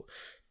four, but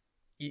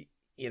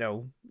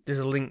there's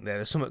a link there.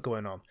 There's something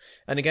going on.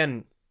 And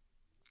again,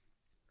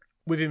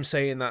 with him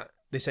saying that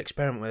this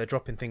experiment where they're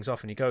dropping things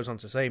off, and he goes on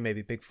to say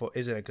maybe Bigfoot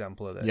is an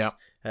example of this. Yeah.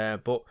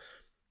 But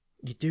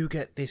you do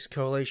get this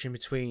correlation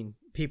between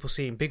people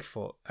seeing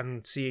Bigfoot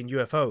and seeing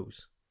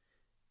UFOs,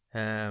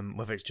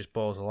 whether it's just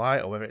balls of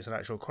light or whether it's an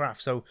actual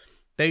craft. So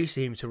they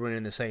seem to run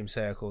in the same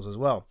circles as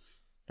well.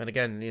 And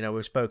again,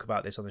 we spoke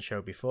about this on the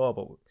show before,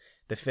 but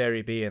the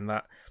theory being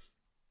that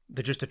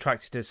they're just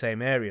attracted to the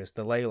same areas,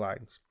 the ley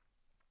lines.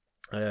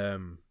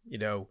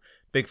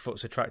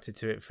 Bigfoot's attracted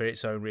to it for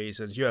its own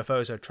reasons.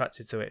 UFOs are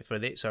attracted to it for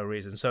its own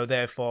reasons. So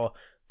therefore,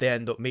 they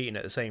end up meeting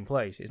at the same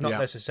place. It's not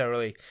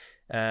necessarily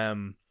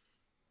that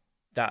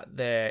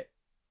they're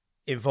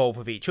involved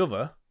with each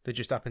other. They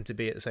just happen to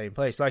be at the same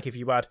place. Like if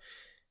you had,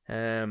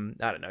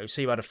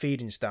 say you had a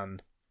feeding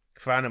stand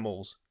for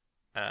animals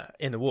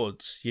in the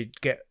woods,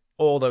 you'd get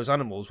all those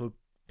animals would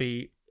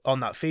be on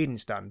that feeding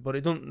stand. But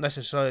it doesn't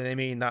necessarily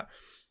mean that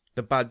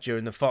the badger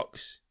and the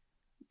fox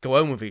go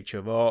home with each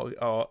other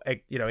or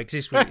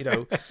exist with,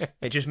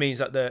 it just means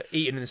that they're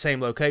eating in the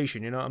same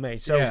location, you know what I mean?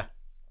 So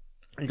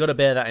you got to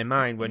bear that in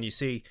mind when you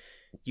see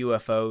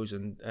UFOs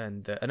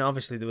and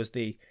obviously there was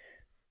the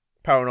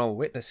paranormal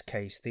witness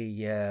case,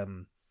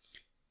 the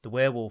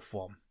werewolf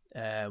one,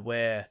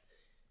 where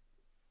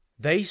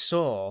they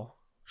saw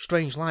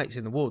strange lights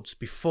in the woods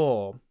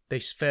before they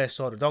first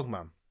saw the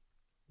Dogman.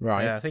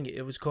 Right. I think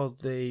it was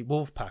called the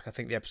Wolf Pack. I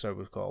think the episode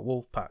was called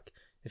Wolf Pack.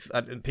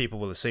 And people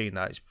will have seen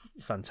that. It's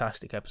a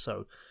fantastic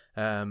episode.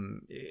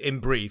 In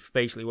brief,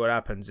 basically what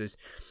happens is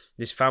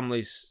this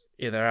family's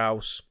in their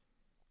house,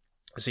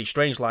 they see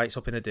strange lights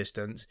up in the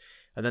distance,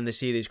 and then they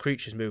see these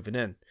creatures moving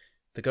in.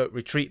 They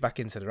retreat back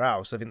into their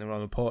house. I think they were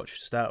on the porch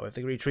to start with.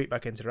 They retreat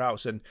back into their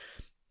house, and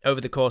over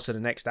the course of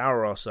the next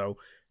hour or so,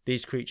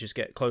 these creatures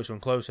get closer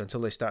and closer until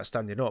they start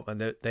standing up,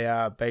 and they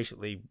are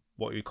basically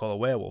what you call a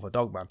werewolf, a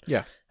dogman.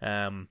 Yeah.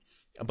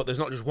 But there's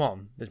not just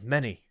one. There's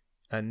many.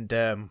 And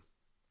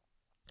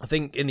I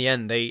think in the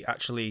end they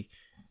actually,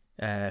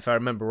 if I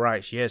remember right,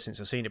 it's years since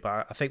I've seen it,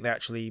 but I think they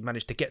actually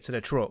managed to get to the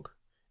truck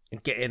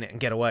and get in it and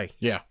get away.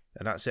 Yeah.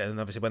 And that's it. And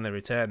obviously when they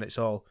return, they've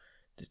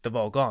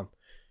all gone.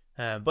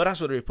 But that's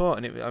what they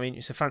report. And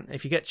it's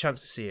if you get a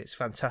chance to see it, it's a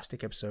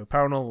fantastic episode.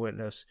 Paranormal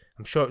Witness.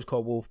 I'm sure it was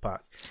called Wolfpack.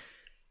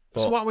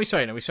 So what are we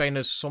saying? Are we saying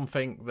there's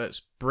something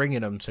that's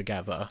bringing them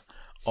together,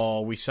 or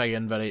are we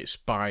saying that it's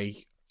by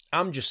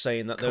I'm just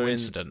saying that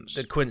coincidence?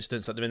 The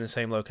coincidence that they're in the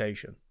same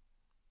location.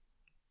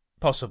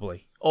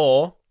 Possibly.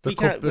 Or there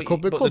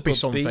could be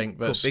something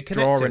that's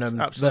drawing them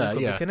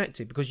absolutely there, could be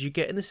connected, because you're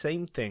getting the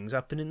same things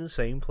happening in the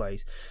same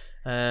place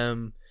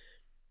in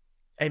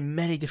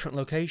many different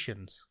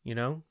locations,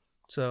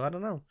 So I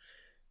don't know.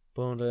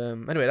 But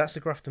anyway, that's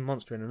the Grafton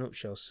Monster in a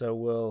nutshell. So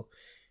we'll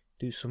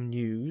do some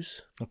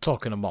news. I'm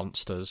talking of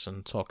monsters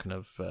and talking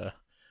of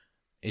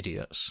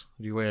idiots.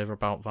 Did you hear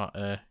about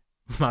that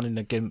man in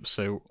a gimp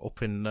suit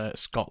up in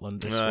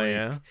Scotland this week?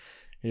 Yeah?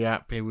 Yeah,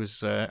 he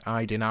was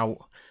hiding out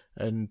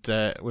and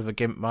with a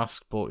gimp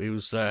mask, but he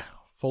was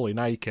fully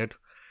naked.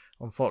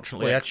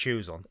 Unfortunately, he had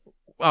shoes on.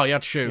 Well, he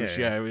had shoes,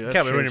 yeah. He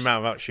can't be running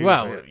around without shoes.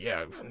 Well,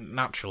 yeah,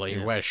 naturally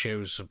he wears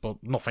shoes, but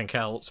nothing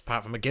else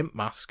apart from a gimp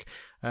mask.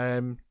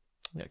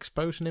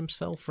 exposing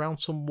himself around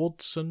some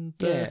woods and...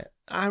 Yeah,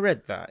 I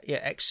read that. Yeah,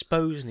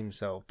 exposing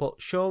himself. But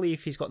surely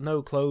if he's got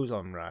no clothes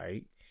on,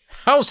 right?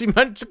 How's he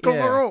meant to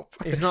cover up?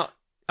 If not...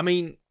 I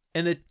mean,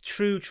 in the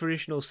true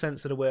traditional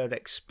sense of the word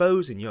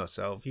exposing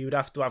yourself, you would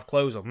have to have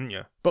clothes on, wouldn't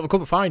you? But we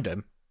couldn't find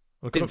him.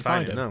 We couldn't Didn't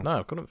find him. him,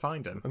 No, couldn't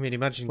find him. I mean,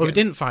 imagine... Well, we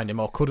didn't find him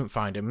or couldn't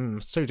find him.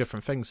 It's two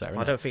different things there, isn't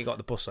I it? don't think he got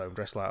the bus home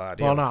dressed like that,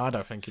 do Well, you? no, I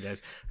don't think he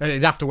did.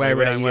 He'd have to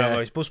wear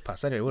his bus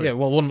pass anyway, wouldn't yeah,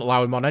 well, wouldn't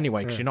allow him on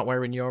anyway because you're not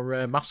wearing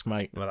your mask,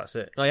 mate. Well, that's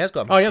it. No, he has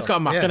got a mask. Oh, he has got a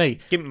mask, hasn't he?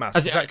 Gimp mask.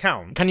 Does that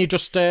count? Can you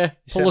just pull the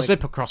certainly-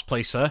 zip across,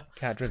 please, sir?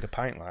 Can't drink a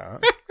pint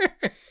like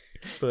that.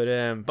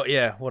 But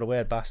yeah, what a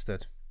weird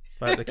bastard.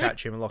 Might have to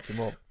catch him and lock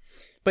him up.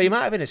 But he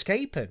might have been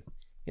escaping.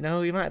 You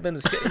know, he might have been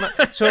escaping.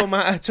 Someone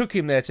might have took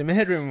him there to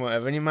murder him or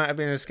whatever, and he might have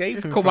been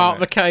escaping. Come out of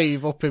the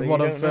cave up in So one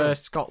you of don't know.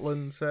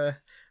 Scotland's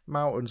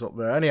mountains up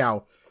there.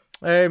 Anyhow,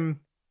 come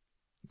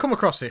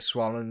across this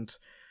one,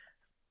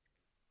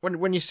 and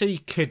when you see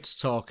kids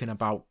talking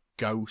about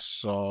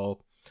ghosts or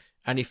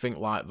anything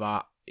like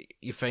that,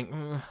 you think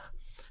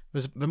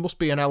there must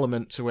be an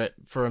element to it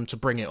for them to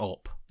bring it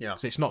up. Yeah.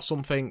 'Cause it's not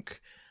something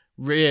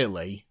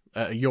really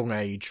at a young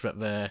age that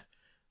they're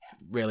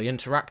really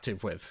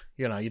interactive with.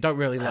 You know, you don't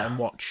really let them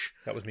watch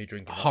That was me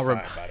drinking horror.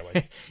 Fine, by the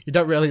way. You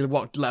don't really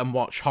let them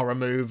watch horror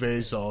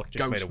movies or Just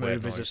made ghost a weird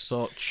movies noise. as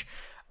such.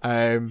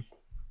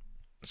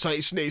 So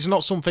it's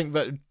not something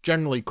that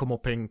generally come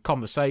up in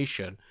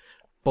conversation,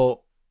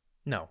 but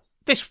No.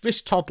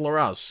 this toddler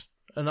has,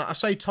 and I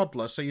say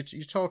toddler, so you're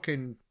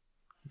talking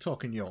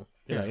young.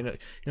 Yeah. You're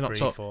not 3,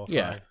 talking. 4, 5.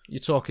 Yeah, you're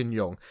talking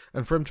young,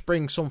 and for him to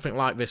bring something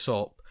like this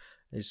up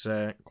is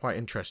quite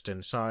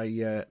interesting.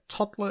 So,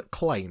 toddler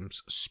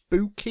claims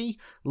spooky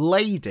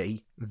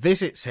lady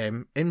visits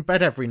him in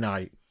bed every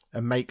night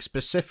and makes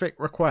specific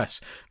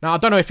requests. Now, I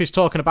don't know if he's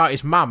talking about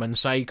his mum and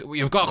say,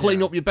 you've got to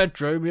clean up your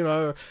bedroom,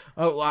 like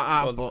that.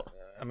 Well, but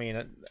I mean,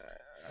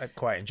 I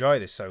quite enjoy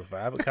this so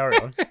far, but carry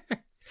on.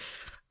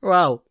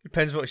 well,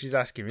 Depends what she's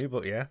asking me,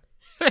 but yeah.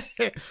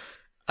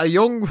 a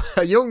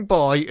young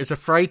boy is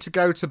afraid to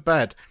go to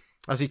bed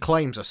as he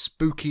claims a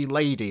spooky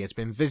lady has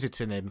been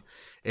visiting him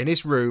in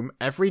his room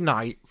every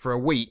night for a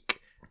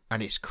week,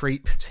 and it's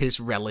creeped his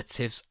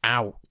relatives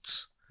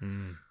out.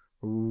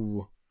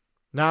 Ooh.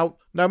 Now,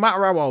 no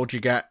matter how old you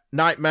get,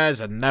 nightmares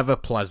are never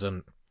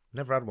pleasant.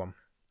 Never had one.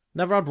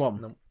 Never had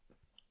one. No.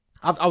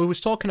 I was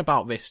talking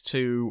about this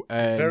to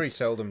Very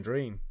seldom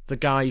dream. the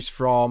guys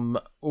from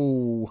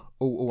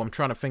I'm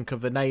trying to think of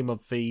the name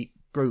of the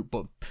group,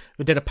 but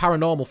they did a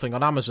paranormal thing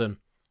on Amazon.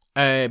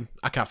 I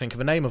can't think of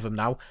the name of them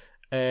now.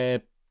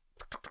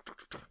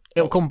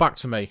 It'll come back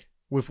to me.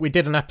 We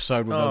did an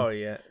episode with Oh them.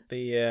 yeah,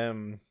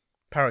 the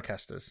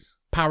Paracasters.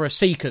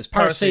 Paraseekers,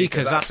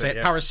 that's it.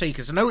 yeah.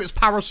 Paraseekers. I know it's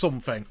para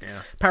something.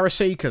 Yeah.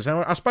 Paraseekers.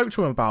 And I spoke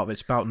to him about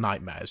this, about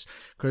nightmares,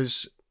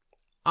 because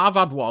I've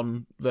had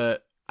one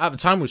that at the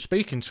time we were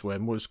speaking to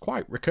him was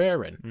quite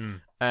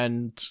recurring,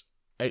 and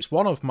it's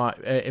one of my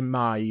in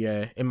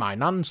my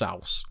nan's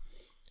house.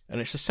 And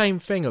it's the same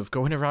thing of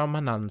going around my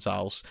nan's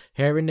house,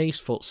 hearing these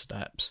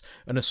footsteps,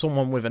 and there's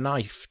someone with a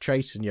knife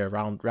chasing you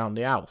around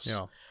the house.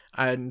 Yeah.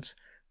 And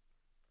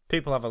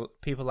People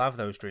have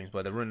those dreams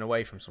where they're running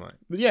away from something.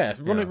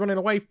 running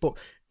away. But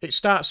it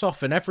starts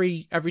off, and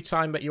every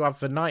time that you have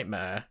the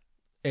nightmare,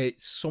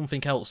 it's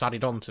something else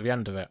added on to the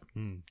end of it.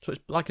 So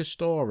it's like a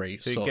story.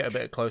 So you get a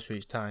bit closer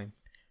each time.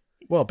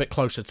 Well, a bit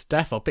closer to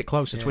death, or a bit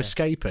closer to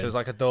escaping. So it's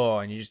like a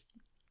door, and you just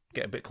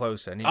get a bit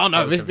closer. And Oh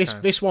no,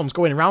 this one's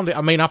going around it.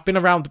 I mean, I've been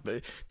around.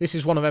 This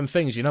is one of them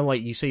things,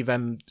 like you see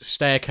them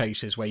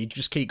staircases where you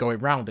just keep going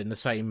round in the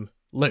same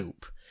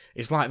loop.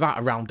 It's like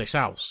that around this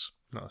house.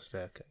 Not a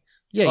staircase.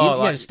 Yeah,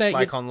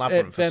 like on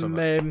Labyrinth or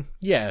something.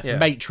 Yeah,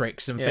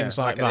 Matrix and things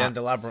like at that. the end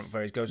of Labyrinth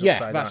where it goes Yeah,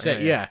 upside that's down.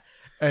 it. Yeah,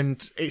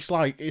 and it's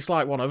like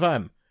one of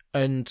them,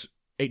 and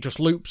it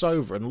just loops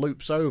over and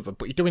loops over.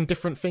 But you're doing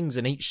different things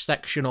in each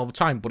section all the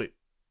time. But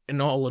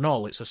in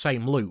all, it's the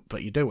same loop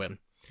that you're doing.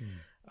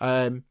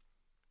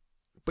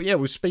 But yeah,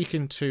 we're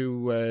speaking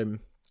to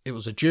it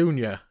was a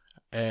junior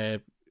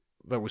that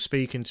we're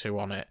speaking to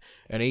on it,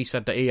 and he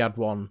said that he had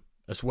one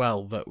as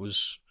well that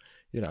was,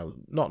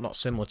 not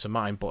similar to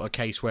mine, but a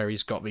case where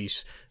he's got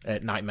these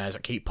nightmares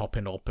that keep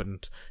popping up,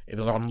 and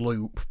they're on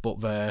loop, but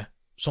they're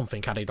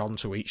something added on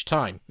to each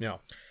time. Yeah.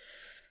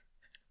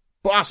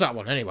 But that's that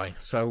one anyway.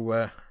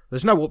 So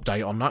there's no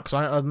update on that because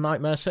I haven't had a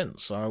nightmare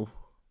since. So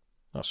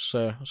that's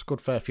a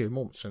good fair few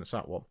months since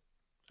that one.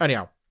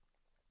 Anyhow,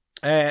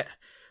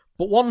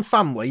 but one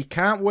family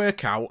can't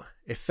work out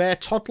if their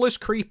toddler's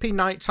creepy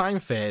nighttime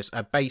fears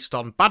are based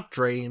on bad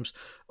dreams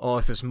or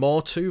if there's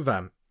more to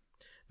them.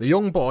 The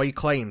young boy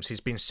claims he's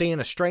been seeing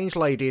a strange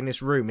lady in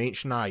his room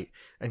each night,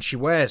 and she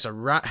wears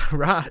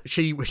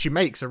she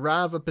makes a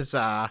rather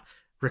bizarre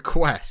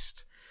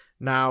request.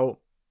 Now,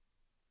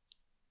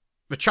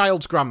 the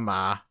child's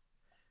grandma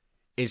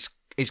is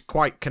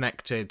quite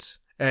connected.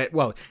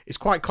 Is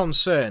quite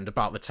concerned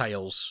about the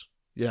tales,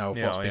 of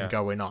what's been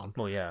going on.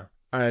 Well, yeah.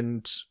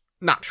 And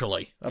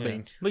naturally, I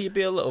mean, Well, you'd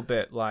be a little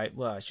bit like,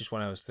 well, it's just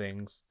one of those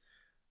things.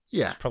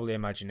 yeah. It's probably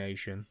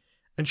imagination.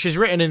 And she's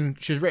written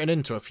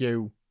into a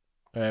few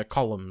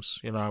columns,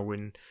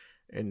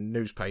 in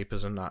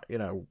newspapers and that,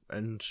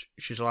 and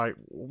she's like,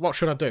 what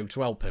should I do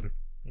to help him?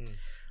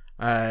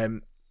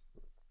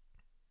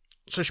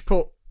 So she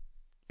put,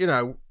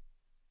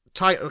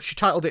 she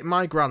titled it,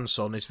 My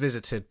Grandson is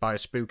Visited by a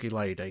Spooky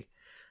Lady.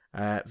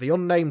 The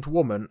unnamed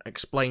woman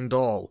explained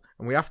all,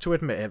 and we have to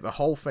admit it, the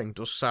whole thing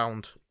does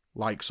sound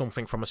like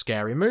something from a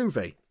scary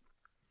movie.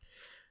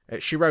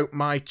 She wrote,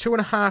 my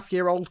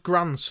 2.5-year-old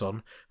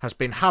grandson has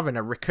been having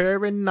a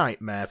recurring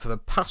nightmare for the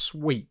past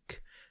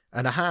week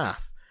and a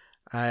half.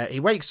 He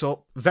wakes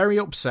up very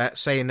upset,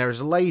 saying there is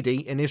a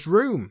lady in his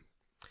room.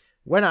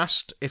 When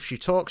asked if she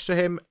talks to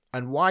him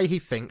and why he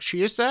thinks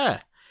she is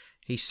there,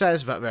 he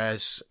says that there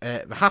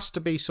has to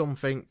be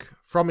something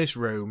from his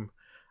room,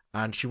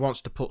 and she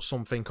wants to put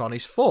something on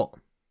his foot.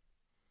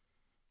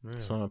 Yeah.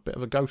 So a bit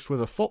of a ghost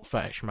with a foot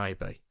fetish,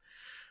 maybe.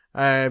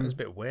 It's a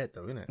bit weird,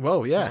 though, isn't it?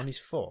 Well, yeah. On his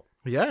foot.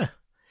 Yeah.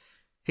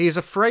 He is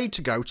afraid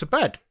to go to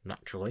bed,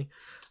 naturally.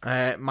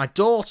 My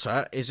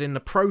daughter is in the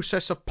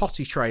process of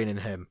potty training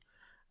him,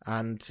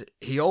 and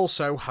he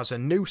also has a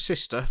new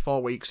sister,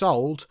 4 weeks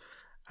old,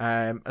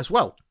 as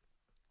well.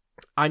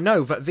 I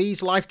know that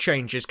these life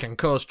changes can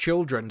cause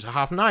children to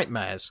have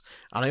nightmares,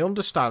 and I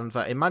understand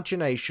that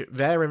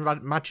their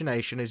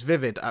imagination is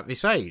vivid at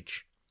this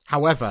age.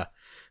 However,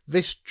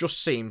 this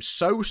just seems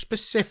so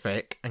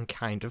specific and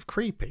kind of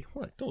creepy.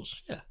 Well, it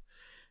does,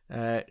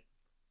 yeah.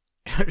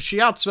 She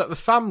adds that the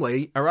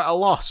family are at a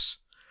loss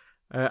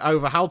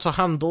over how to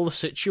handle the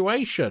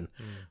situation.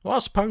 Well, I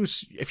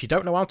suppose if you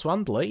don't know how to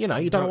handle it, you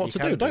don't know what to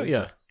do, don't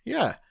you?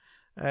 Yeah.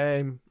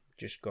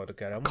 Just got to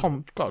get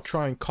on. Got to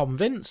try and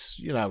convince,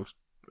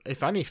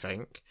 if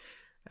anything.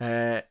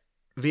 The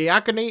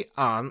agony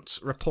aunt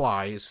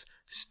replies,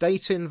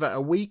 stating that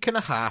a week and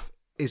a half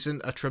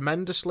isn't a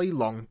tremendously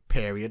long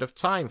period of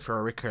time for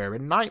a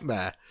recurring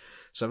nightmare,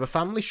 so the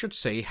family should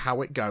see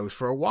how it goes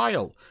for a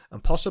while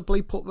and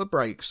possibly put the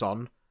brakes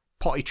on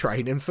potty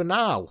training for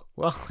now.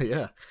 Well,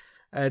 yeah.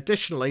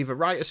 Additionally, the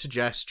writer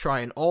suggests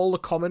trying all the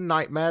common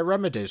nightmare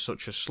remedies,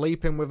 such as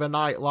sleeping with a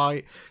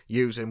nightlight,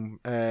 using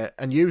a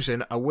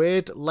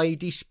weird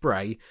lady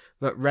spray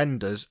that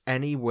renders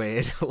any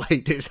weird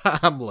ladies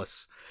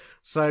harmless.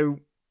 So,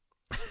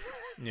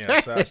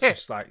 yeah, so that's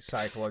just like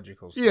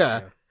psychological stuff.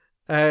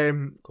 Yeah.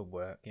 Could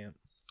work, yeah.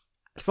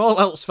 If all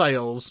else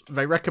fails,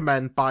 they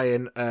recommend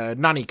buying a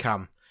nanny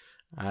cam,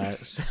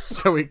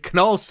 so we can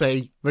all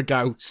see the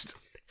ghost.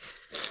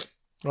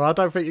 Well, I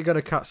don't think you're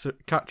going to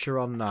catch her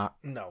on that.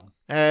 No.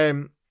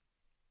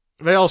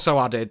 They also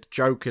added,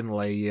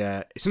 jokingly,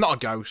 it's not a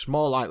ghost,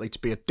 more likely to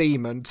be a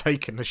demon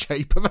taking the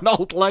shape of an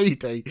old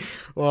lady.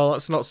 Well,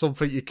 that's not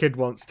something your kid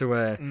wants to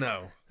hear.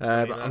 No.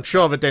 But I'm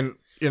sure they didn't,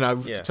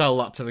 tell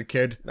that to the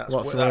kid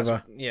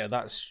whatsoever.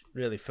 That's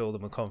really filled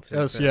them with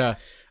confidence. Yeah.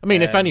 I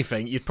mean, if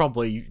anything, you'd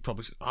probably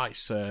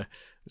say,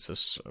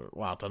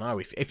 well, I don't know.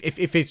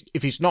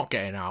 If he's not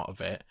getting out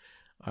of it.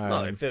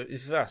 Well,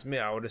 if that's me,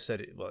 I would have said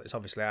it. Well, it's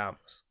obviously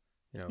harmless.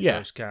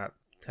 Ghosts can't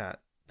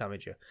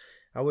damage you.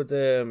 I would.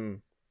 I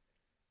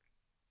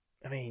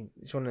mean,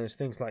 it's one of those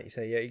things, like you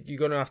say. Yeah, you're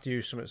gonna have to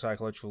use something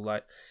psychological,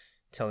 like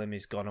tell him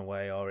he's gone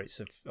away, or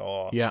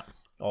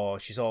or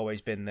she's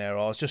always been there,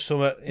 or it's just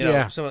something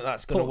something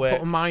that's gonna work.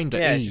 Put a mind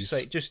at ease.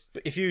 Just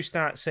if you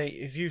start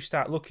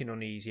looking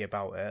uneasy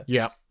about it,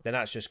 then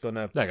that's just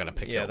gonna they're gonna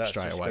pick it up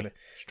straight away.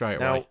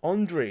 Now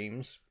on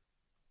dreams.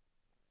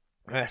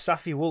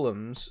 Safi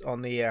Woolhams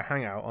on the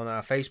Hangout on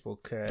our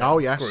Facebook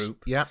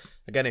group. Yeah.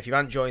 Again, if you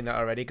haven't joined that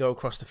already, go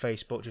across to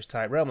Facebook, just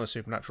type Realm of the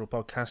Supernatural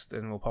Podcast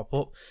and it'll pop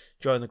up.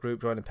 Join the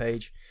group, join the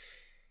page.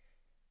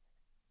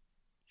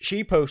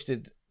 She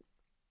posted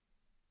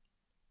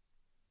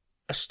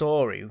a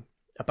story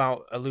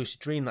about a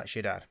lucid dream that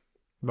she'd had.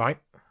 Right.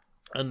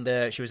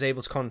 And she was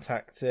able to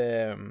contact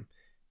a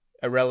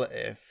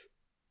relative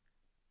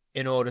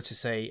in order to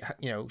say,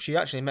 she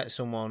actually met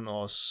someone,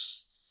 or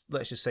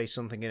let's just say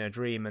something in a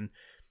dream, and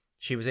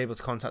she was able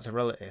to contact a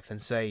relative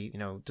and say,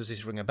 does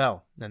this ring a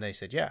bell? And they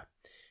said, yeah.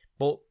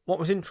 But what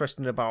was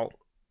interesting about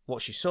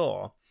what she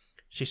saw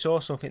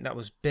something that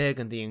was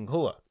burgundy in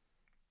colour.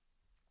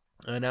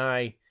 And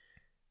I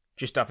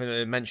just happened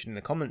to mention in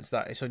the comments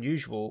that it's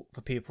unusual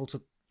for people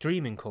to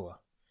dream in colour.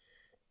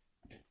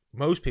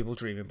 Most people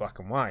dream in black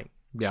and white.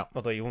 Yeah.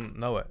 Although you wouldn't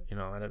know it, I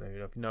don't know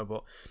if you know,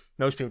 but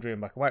most people dream in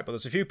black and white. But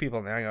there's a few people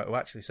in the Hangout who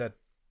actually said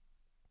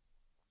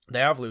they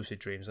have lucid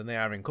dreams and they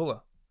are in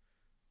colour.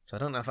 So I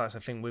don't know if that's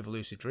a thing with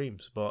lucid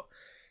dreams, but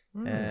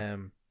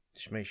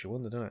just makes you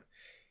wonder, doesn't it?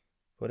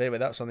 But anyway,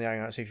 that's on the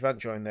Hangout. So if you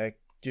haven't joined there,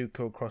 do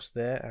go across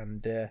there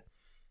and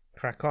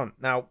crack on.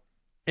 Now,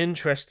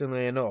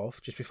 interestingly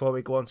enough, just before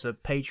we go on to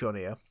Patreon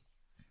here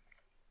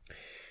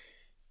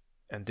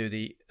and do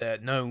the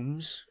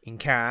gnomes in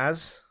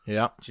cars,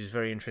 which is a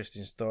very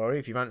interesting story.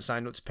 If you haven't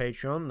signed up to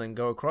Patreon, then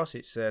go across.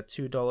 It's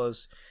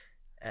 $2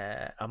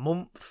 a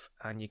month,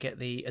 and you get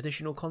the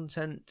additional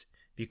content.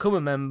 If you become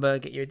a member,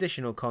 get your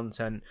additional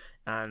content,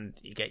 and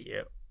you get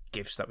your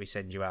gifts that we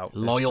send you out.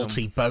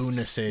 Loyalty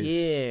bonuses.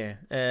 Yeah.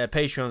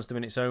 Patreon's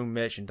doing its own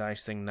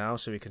merchandise thing now,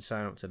 so we can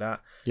sign up to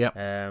that. Yep.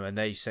 And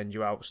they send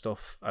you out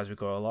stuff as we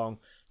go along.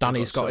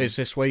 Danny's got his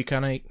this week,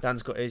 hasn't he?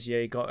 Dan's got his,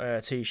 yeah. He got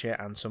a t-shirt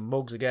and some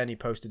mugs. Again, he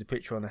posted a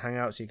picture on the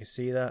Hangout so you can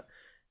see that.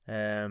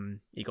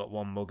 He got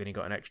one mug and he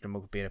got an extra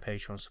mug being a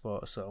Patreon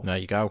supporter. So there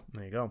you go.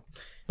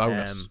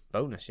 Bonus.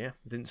 Bonus, yeah.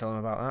 Didn't tell him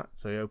about that,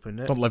 so he opened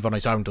it. Don't live on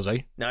his own, does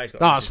he? No, he's got.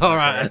 That's all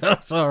right.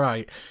 That's all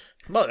right.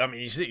 Well, I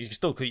mean, you can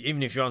still,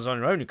 even if you're on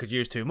your own, you could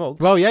use 2 mugs.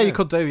 Well, yeah, you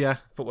could do, yeah.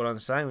 Put one on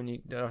the side when you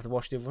don't have to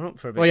wash the other one up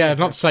for a bit. Well, yeah,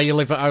 not to say you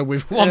live at home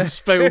with one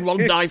spoon,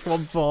 one knife,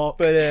 one fork.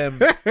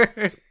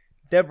 But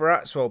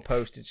Deborah Atwell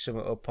posted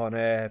something up on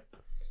her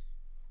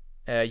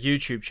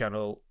YouTube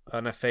channel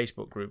and a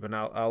Facebook group, and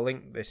I'll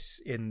link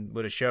this in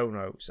with the show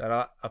notes, and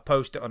I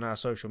post it on our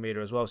social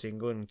media as well, so you can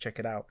go and check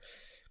it out.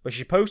 But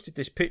she posted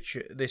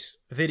this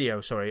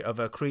video, of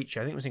a creature.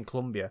 I think it was in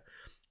Colombia.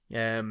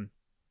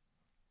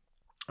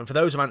 And for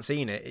those who haven't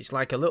seen it, it's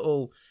like a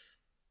little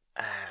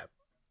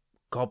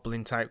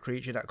goblin type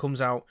creature that comes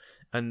out,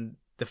 and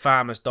the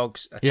farmer's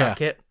dogs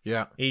attack it.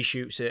 Yeah. He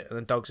shoots it, and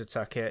the dogs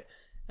attack it.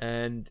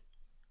 And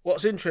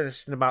what's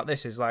interesting about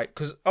this is, like,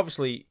 because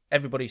obviously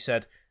everybody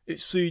said,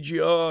 it's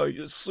CGI,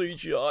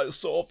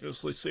 it's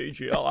obviously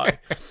CGI.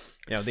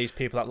 These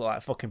people that look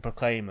like fucking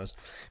proclaimers.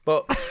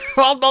 But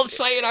I'm not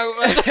saying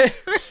over.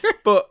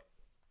 But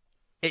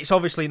it's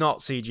obviously not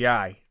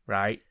CGI,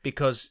 right?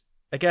 Because,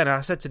 again,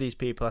 I said to these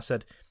people, I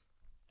said,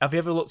 have you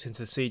ever looked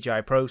into the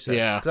CGI process?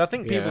 Yeah. Because I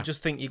think people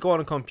just think you go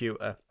on a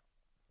computer,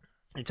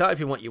 you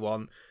type in what you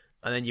want,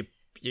 and then you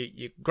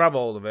grab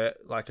hold of it,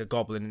 like a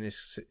goblin in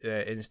this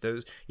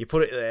instance, you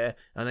put it there,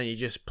 and then you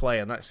just play,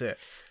 and that's it.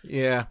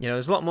 Yeah.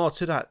 There's a lot more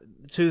to that.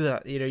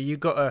 You've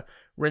got to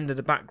render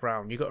the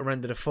background, you've got to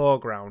render the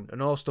foreground,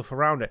 and all stuff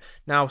around it.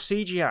 Now,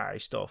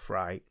 CGI stuff,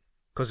 right?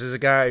 Because there's a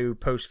guy who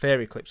posts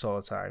fairy clips all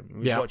the time.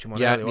 We was watching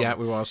one earlier. Yeah,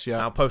 we was, yeah.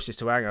 And I'll post this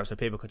to Hangout so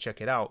people can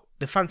check it out.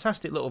 They're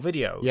fantastic little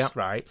videos,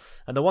 right?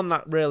 And the one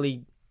that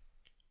really...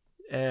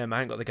 I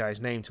haven't got the guy's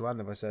name to hand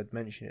if I said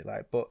mention it,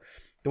 but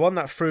the one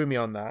that threw me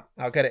on that,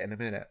 I'll get it in a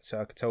minute so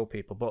I can tell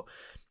people, but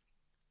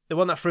the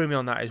one that threw me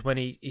on that is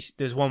when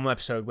there's one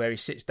episode where he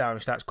sits down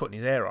and starts cutting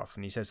his hair off,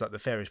 and he says that the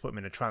fairies put him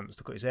in a trance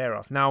to cut his hair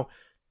off. Now,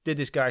 did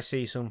this guy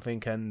see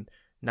something and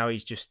now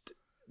he's just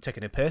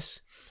taking a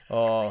piss?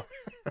 Or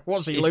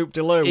what's he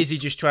loop-de-loop? Is he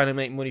just trying to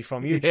make money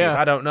from YouTube? Yeah.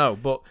 I don't know,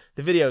 but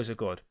the videos are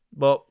good.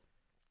 But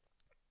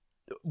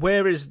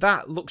whereas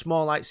that looks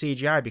more like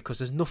CGI because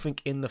there's nothing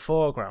in the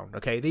foreground.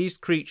 Okay, these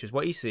creatures,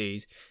 what he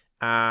sees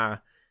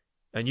are,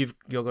 and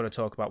you're going to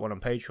talk about one on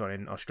Patreon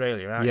in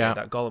Australia, aren't you?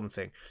 That Gollum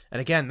thing.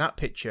 And again, that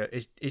picture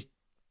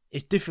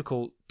is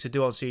difficult to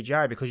do on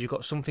CGI because you've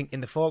got something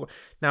in the foreground.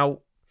 Now,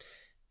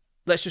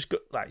 let's just go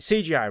like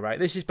CGI, right?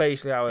 This is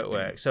basically how it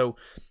works. So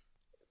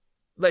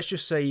let's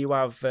just say you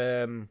have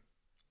a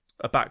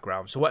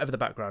background. So whatever the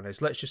background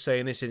is, let's just say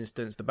in this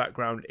instance the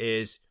background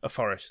is a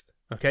forest.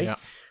 Okay. Yeah.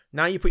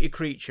 Now you put your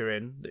creature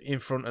in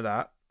front of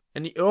that,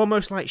 and you're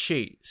almost like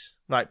sheets,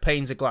 like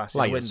panes of glass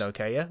in the window,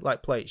 okay, yeah?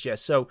 Like plates, yeah.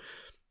 So,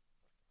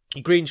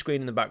 your green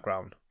screen in the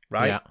background,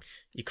 right? Yeah.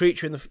 Your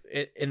creature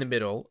in the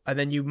middle, and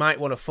then you might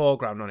want a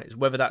foreground on it,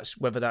 whether that's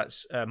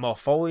more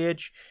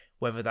foliage,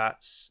 whether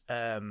that's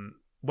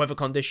weather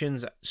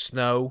conditions,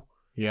 snow,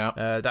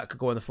 that could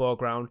go in the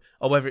foreground,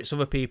 or whether it's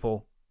other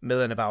people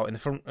milling about in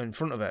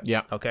front of it,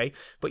 okay?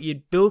 But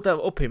you'd build that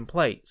up in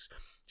plates.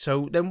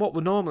 So then what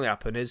would normally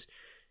happen is,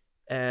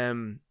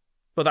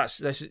 but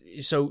that's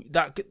so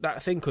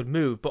that thing could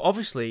move, but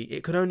obviously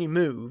it could only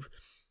move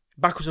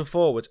backwards and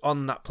forwards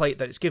on that plate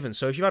that it's given.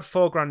 So if you had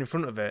foreground in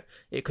front of it,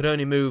 it could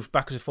only move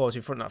backwards and forwards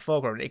in front of that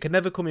foreground. It could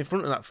never come in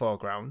front of that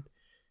foreground,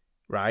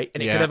 right?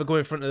 And it could never go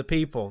in front of the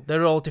people.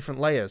 They're all different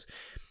layers.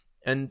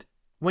 And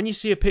when you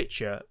see a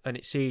picture and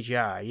it's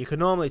CGI, you can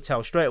normally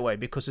tell straight away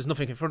because there's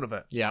nothing in front of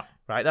it. Yeah.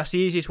 Right? That's the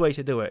easiest way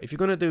to do it. If you're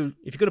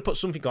gonna put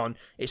something on,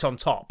 it's on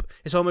top.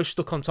 It's almost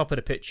stuck on top of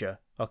the picture,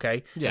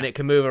 okay? Yeah. And it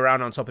can move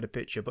around on top of the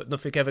picture, but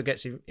nothing ever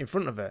gets in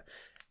front of it.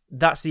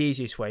 That's the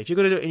easiest way. If you're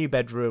gonna do it in your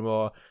bedroom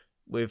or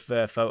with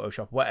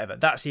Photoshop, whatever,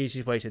 that's the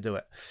easiest way to do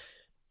it.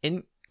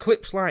 In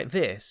clips like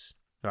this,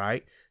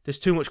 right, there's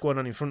too much going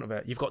on in front of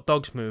it. You've got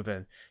dogs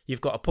moving.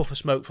 You've got a puff of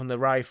smoke from the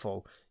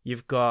rifle.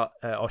 You've got,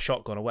 or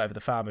shotgun or whatever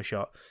the farmer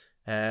shot.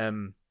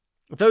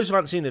 Those who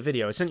haven't seen the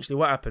video, essentially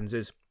what happens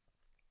is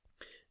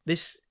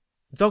this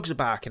dogs are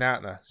barking,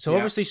 aren't they? So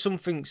obviously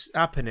something's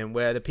happening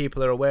where the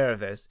people are aware of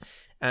this.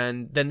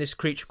 And then this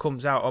creature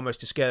comes out almost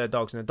to scare the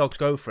dogs, and the dogs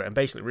go for it and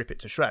basically rip it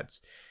to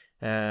shreds.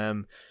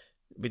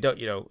 We don't,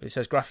 it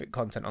says graphic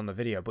content on the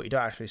video, but you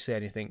don't actually see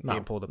anything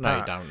being pulled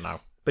apart. No, you don't, no.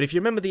 But if you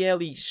remember the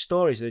early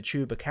stories of the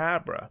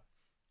Chupacabra,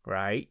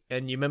 right,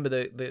 and you remember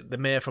the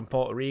mayor from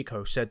Puerto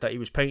Rico said that he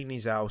was painting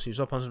his house, he was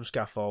up on some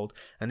scaffold,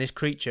 and this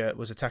creature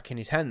was attacking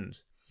his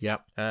hens.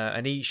 Yep.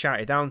 And he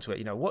shouted down to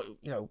it,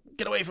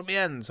 get away from the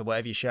hens, or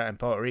whatever you shout in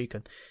Puerto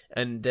Rican.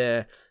 And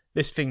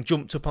this thing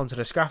jumped up onto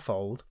the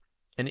scaffold,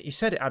 and he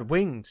said it had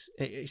wings.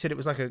 He said it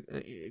was like a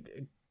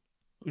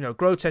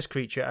grotesque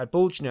creature, it had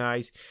bulging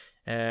eyes.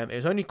 It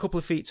was only a couple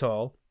of feet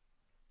tall.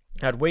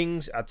 It had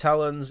wings, had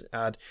talons,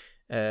 had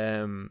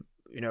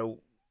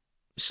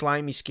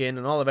slimy skin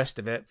and all the rest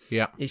of it.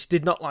 Yeah. It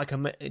did not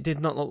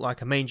look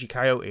like a mangy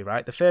coyote,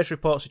 right? The first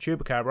reports of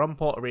chupacabra on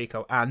Puerto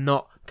Rico are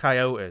not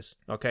coyotes.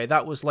 Okay,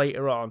 that was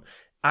later on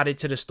added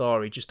to the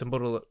story just to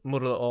muddle it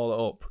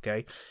all up.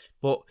 Okay,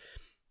 but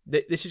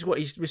this is what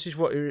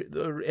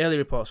the early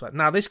reports were.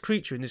 Now, this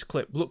creature in this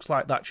clip looks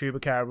like that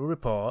chupacabra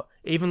report.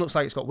 It even looks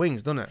like it's got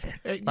wings, doesn't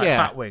it? Like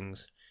bat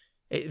wings.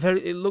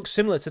 It looks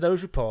similar to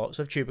those reports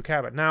of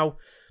chupacabra. Now,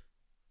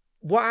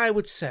 what I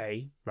would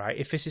say, right,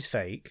 if this is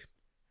fake,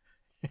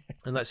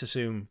 and let's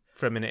assume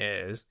for a minute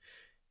it is,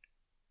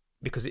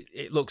 because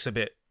it looks a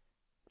bit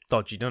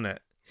dodgy, doesn't it?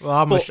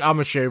 Well, I'm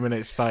assuming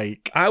it's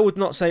fake. I would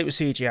not say it was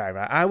CGI,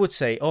 right? I would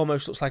say it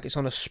almost looks like it's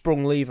on a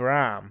sprung lever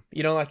arm.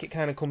 You know, like it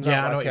kind of comes out.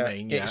 Yeah, I know like what you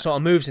mean. Yeah. It sort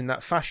of moves in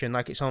that fashion,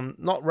 like it's on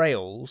not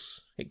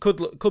rails. It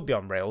could be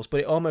on rails,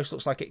 but it almost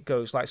looks like it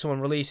goes like someone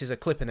releases a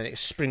clip and then it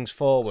springs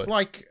forward. It's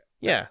like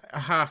a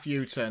half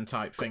U-turn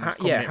type thing. half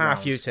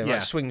round. U-turn,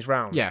 like swings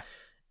round. Yeah.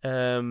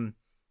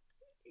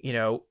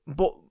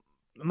 But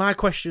my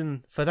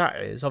question for that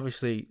is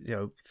obviously,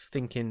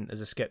 thinking as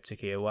a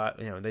skeptic here, why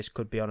this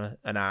could be on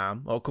an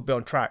arm or it could be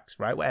on tracks,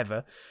 right?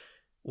 Whatever.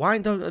 Why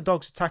don't the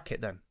dogs attack it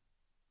then?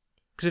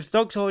 Because if the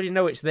dogs already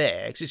know it's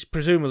there, because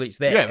presumably it's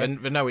there. Yeah,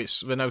 they know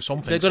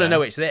something. They're going to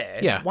know it's there.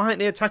 Yeah. Why aren't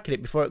they attacking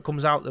it before it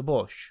comes out the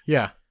bush?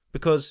 Yeah.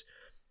 Because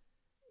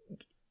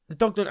the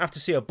dog don't have to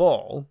see a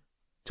ball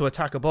to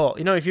attack a ball.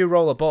 If you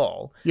roll a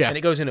ball and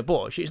it goes in a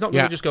bush, it's not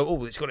going to just go,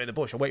 oh, it's gone in the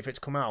bush, I'll wait for it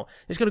to come out.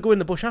 It's going to go in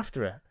the bush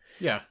after it.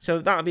 Yeah. So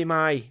that would be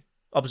my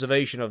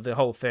observation of the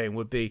whole thing,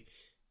 would be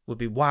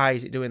why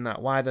is it doing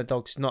that? Why are the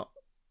dogs not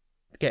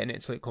getting it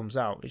until it comes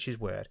out, which is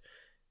weird.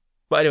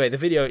 But anyway, the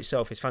video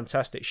itself is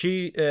fantastic.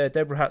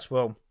 Deborah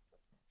Hatswell,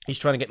 is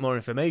trying to get more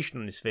information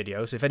on this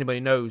video, so if anybody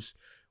knows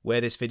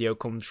where this video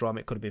comes from,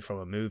 it could be from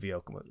a movie,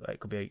 or it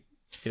could be,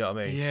 you know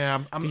what I mean?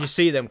 Yeah, you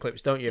see them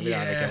clips, don't you, every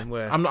now and again?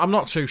 Where... I'm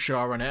not too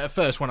sure on it. At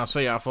first, when I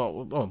see it, I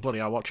thought, oh,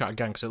 bloody, I'll watch that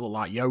again, because it looked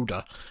like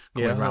Yoda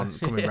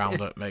coming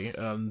round at me.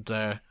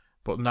 And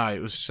but no,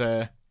 it was,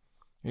 for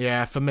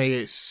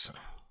me,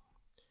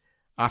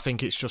 I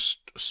think it's just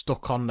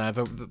stuck on there.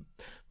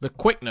 The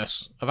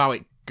quickness of how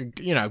it,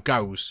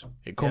 goes.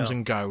 It comes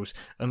and goes.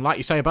 And like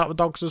you say about the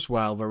dogs as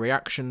well, the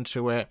reaction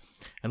to it,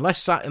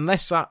 unless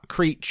that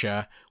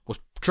creature was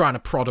trying to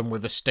prod them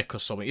with a stick or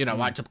something,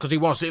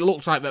 because it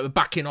looks like they were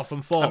backing off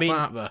and forth,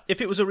 aren't they?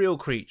 If it was a real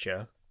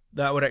creature,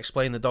 that would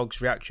explain the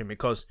dog's reaction,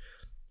 because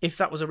if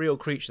that was a real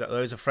creature that they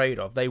was afraid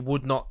of, they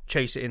would not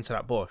chase it into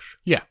that bush.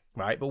 Yeah.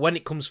 Right? But when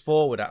it comes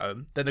forward at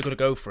them, then they're going to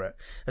go for it,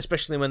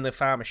 especially when the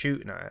farmer's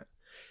shooting at it.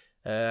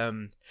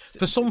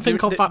 For something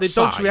of that size,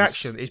 the dog's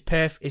reaction is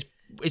perfect.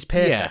 It's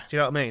perfect. Yeah. Do you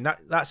know what I mean?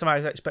 That's how I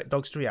expect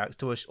dogs to react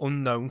to an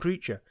unknown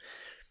creature.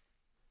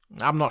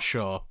 I'm not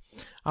sure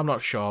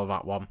of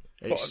that one.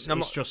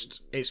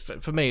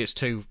 For me, it's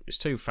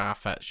too far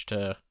fetched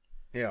to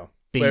be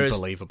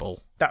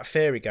believable. That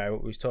fairy guy,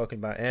 what we was talking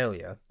about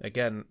earlier.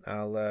 Again,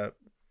 I'll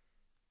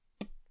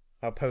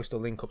post a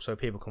link up so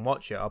people can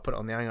watch it. I'll put it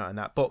on the Hangout and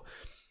that. But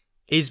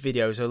his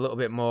videos are a little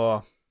bit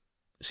more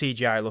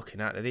CGI looking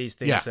at. These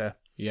things are.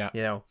 Yeah.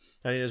 And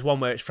there's one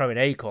where it's throwing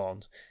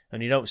acorns,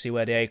 and you don't see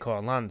where the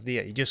acorn lands, do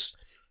you?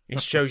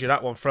 It shows you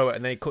that one, throw it,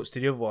 and then it cuts to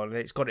the other one, and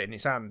it's got it in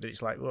its hand, and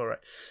it's like, all right.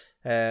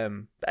 But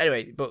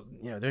anyway,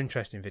 they're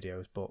interesting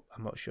videos, but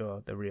I'm not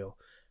sure they're real.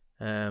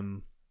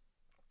 But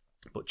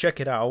check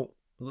it out.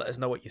 Let us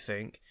know what you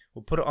think.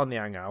 We'll put it on the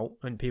Hangout,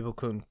 and people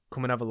can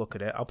come and have a look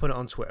at it. I'll put it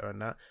on Twitter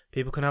and that.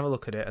 People can have a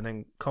look at it, and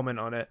then comment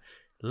on it.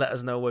 Let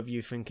us know whether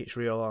you think it's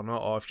real or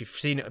not, or if you've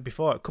seen it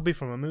before. It could be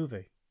from a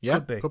movie. Yeah,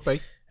 could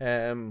be.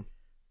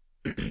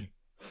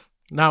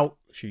 Now,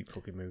 cheap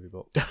fucking movie,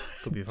 but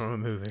could be from a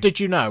movie. Did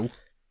you know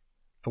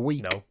a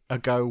week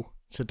ago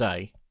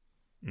today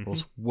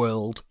was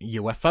World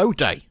UFO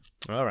Day?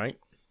 All right.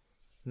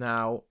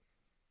 Now,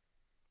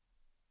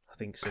 I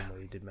think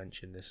somebody did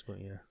mention this,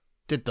 but yeah.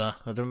 Did they? I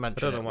didn't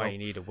mention it. I don't know why you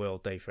need a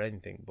World Day for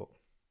anything, but...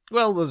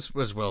 Well,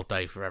 there's World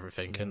Day for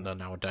everything, isn't there,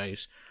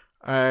 nowadays?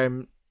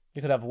 You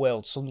could have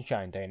World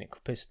Sunshine Day and it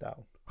could piss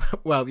down.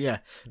 Well, yeah.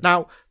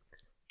 Now,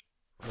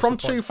 from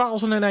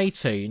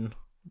 2018...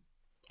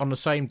 on the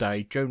same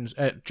day,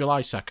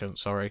 July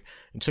 2nd,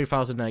 in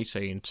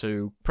 2018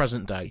 to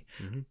present day,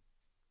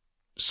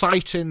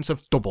 sightings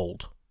have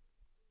doubled.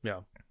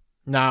 Yeah.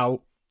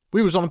 Now,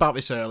 we was on about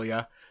this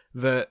earlier,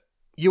 that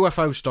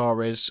UFO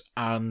stories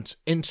and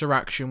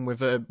interaction with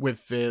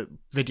the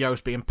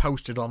videos being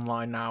posted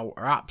online now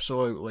are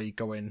absolutely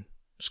going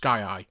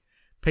sky high.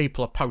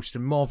 People are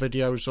posting more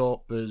videos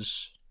up,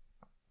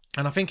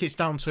 and I think it's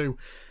down to,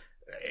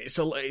 it's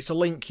a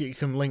link you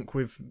can link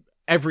with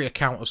every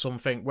account of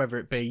something, whether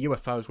it be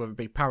UFOs, whether it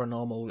be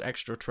paranormal,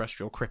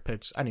 extraterrestrial,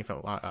 cryptids, anything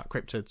like that,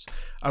 cryptids,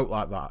 out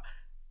like that.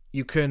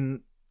 You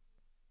can,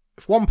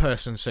 if one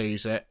person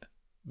sees it,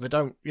 they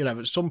don't,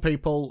 some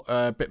people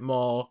are a bit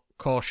more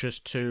cautious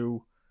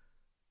to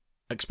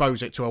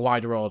expose it to a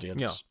wider audience.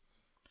 Yeah.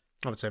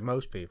 I would say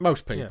most people.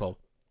 Most people.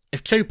 Yeah.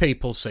 If two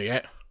people see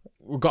it,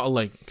 we've got a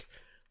link.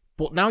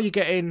 But now you're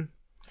getting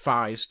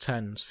 5s,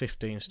 10s,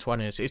 15s,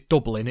 20s.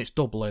 It's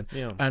doubling.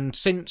 Yeah. And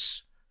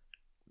since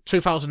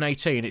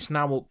 2018, it's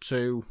now up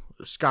to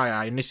Sky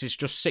Eye, and this is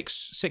just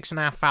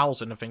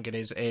 6,500, I think it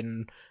is,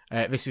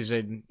 this is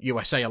in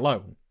USA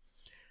alone.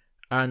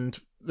 And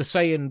they're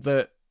saying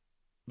that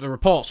the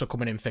reports are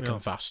coming in thick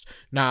and fast.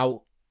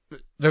 Now,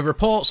 the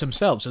reports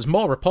themselves, there's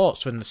more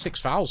reports than the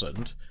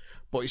 6,000,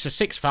 but it's the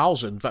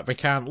 6,000 that they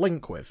can't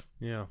link with.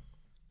 Yeah.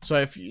 So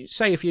if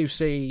you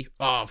see,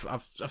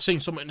 I've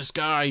seen something in the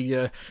sky,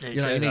 you need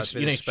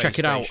to check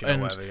it out,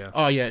 and whatever,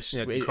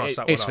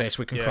 it's this,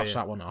 we can cross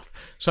that one off.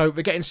 So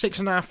they're getting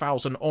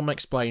 6,500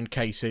 unexplained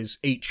cases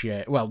each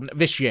year. Well,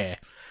 this year,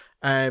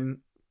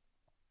 and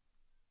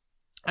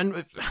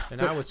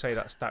I would say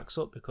that stacks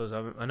up, because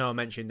I know I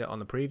mentioned it on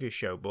the previous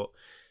show, but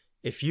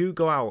if you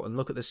go out and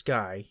look at the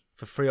sky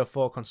for 3 or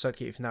 4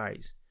 consecutive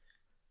nights,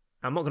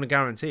 I'm not going to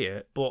guarantee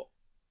it, but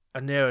I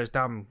near as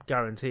damn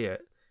guarantee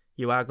it,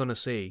 you are going to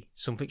see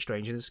something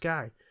strange in the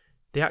sky.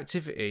 The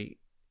activity,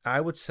 I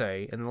would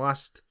say, in the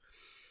last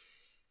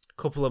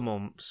couple of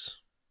months,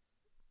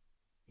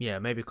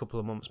 maybe a couple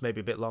of months, maybe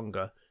a bit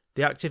longer,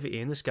 the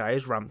activity in the sky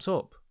has ramped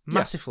up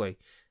massively.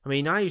 I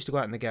mean, I used to go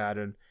out in the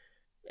garden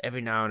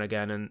every now and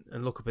again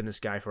and look up in the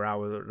sky for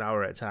an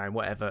hour at a time,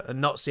 whatever,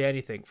 and not see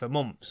anything for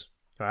months,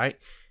 right?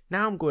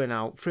 Now I'm going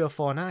out 3 or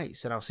 4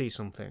 nights and I'll see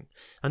something.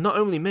 And not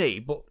only me,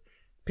 but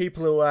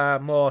people who are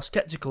more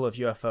sceptical of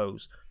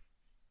UFOs.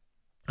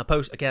 I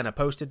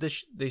posted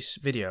this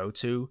video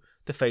to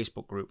the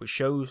Facebook group, which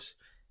shows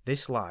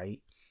this light,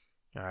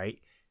 right?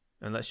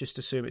 And let's just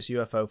assume it's a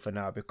UFO for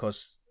now,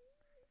 because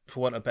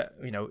for want of better,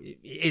 it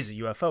is a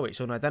UFO. It's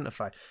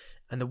unidentified,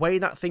 and the way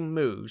that thing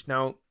moves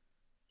now,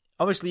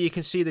 obviously you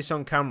can see this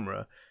on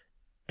camera,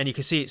 and you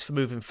can see it's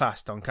moving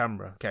fast on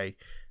camera, okay?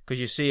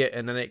 Because you see it,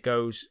 and then it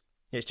goes.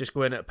 It's just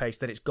going at a pace,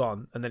 then it's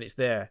gone, and then it's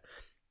there,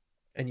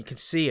 and you can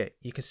see it.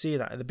 You can see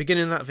that at the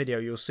beginning of that video.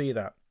 You'll see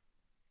that.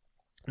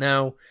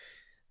 Now,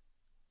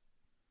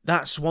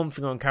 that's one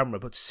thing on camera,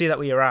 but to see that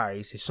with your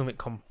eyes is something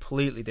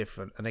completely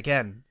different. And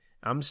again,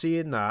 I'm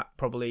seeing that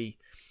probably,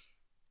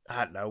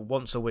 I don't know,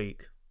 once a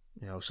week,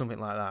 something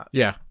like that.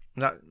 Yeah.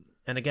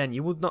 And again,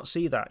 you would not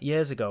see that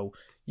years ago.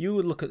 You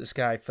would look at the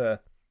sky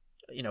for,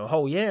 a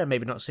whole year and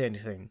maybe not see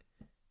anything.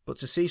 But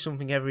to see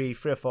something every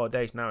 3 or 4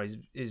 days now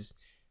is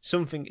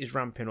something is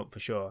ramping up for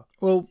sure.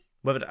 Well,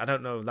 whether I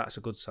don't know if that's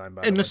a good sign.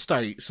 In the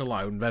States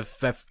alone,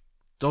 they've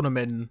done them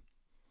in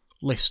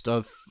list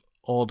of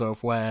order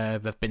of where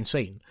they've been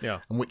seen,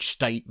 and which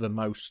state they're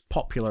most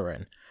popular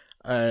in.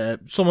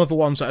 Some of the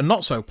ones that are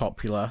not so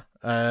popular,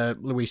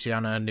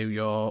 Louisiana, New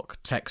York,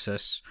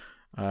 Texas,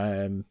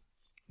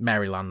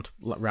 Maryland,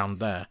 around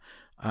there.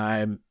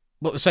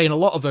 But they're saying a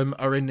lot of them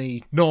are in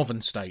the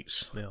northern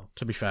states,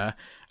 to be fair.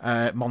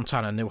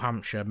 Montana, New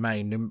Hampshire,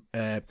 Maine,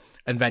 and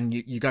then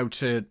you go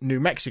to New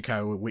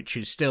Mexico, which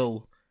is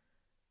still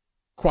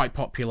quite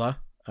popular.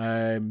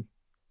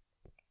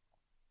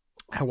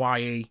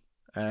 Hawaii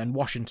and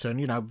Washington,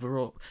 they're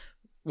all,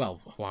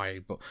 Hawaii,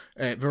 but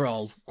they're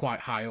all quite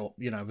high up,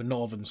 the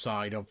northern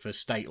side of the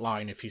state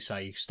line, if you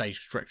say stay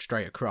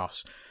straight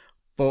across.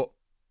 But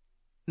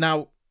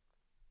now,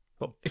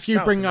 if you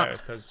South bring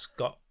America's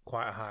got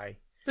quite a high.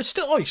 There's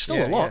still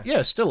a lot.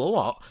 Yeah, still a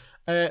lot.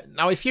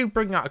 Now, if you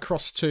bring that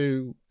across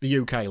to the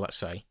UK, let's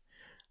say,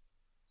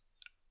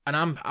 and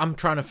I'm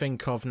trying to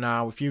think of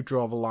now, if you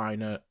draw the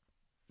line at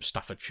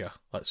Staffordshire,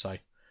 let's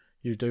say,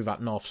 you do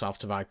that north-south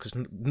divide, because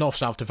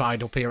north-south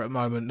divide up here at the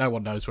moment, no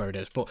one knows where it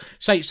is. But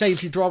say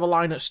if you draw the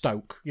line at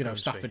Stoke,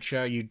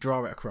 Staffordshire, you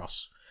draw it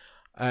across,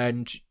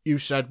 and you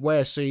said,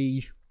 where's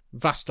the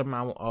vast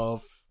amount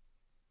of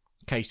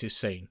cases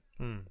seen?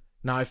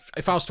 Now,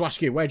 if I was to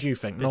ask you, where do you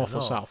think, north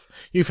or south?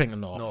 You think the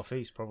north?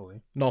 Northeast,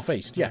 probably.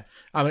 Northeast, yeah.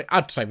 I mean,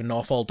 I'd say the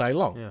north all day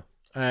long.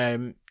 Yeah.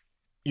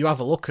 You have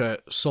a look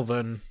at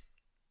southern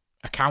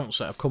accounts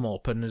that have come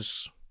up, and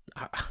there's...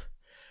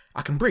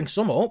 I can bring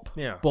some up,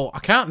 but I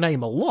can't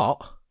name a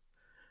lot.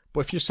 But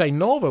if you say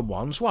northern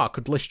ones, I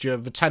could list you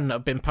the 10 that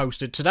have been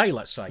posted today,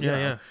 let's say.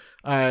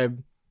 They're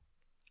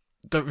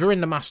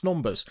in the mass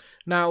numbers.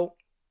 Now,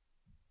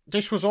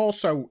 this was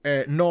also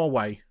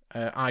Norway,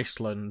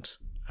 Iceland.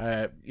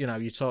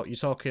 You're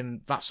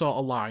talking that sort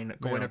of line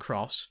going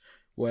across.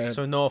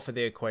 So north of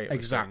the equator.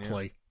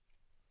 Exactly.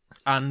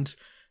 And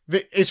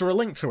is there a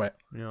link to it?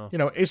 Yeah.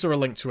 Is there a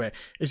link to it?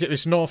 Is it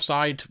this north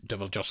side? Do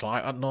they just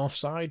like that north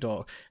side?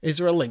 Or is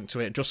there a link to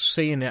it, just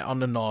seeing it on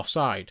the north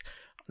side?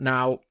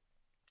 Now,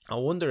 I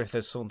wonder if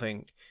there's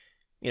something,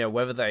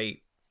 whether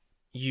they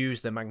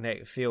use the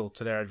magnetic field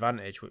to their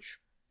advantage, which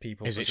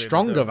people... Is it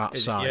stronger that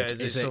side?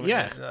 Is it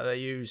that they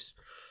use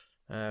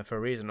for a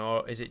reason?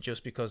 Or is it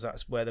just because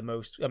that's where the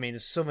most... I mean, the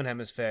southern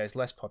hemisphere is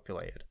less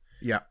populated.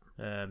 Yeah.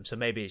 So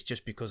maybe it's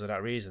just because of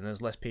that reason.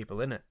 There's less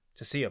people in it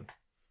to see them.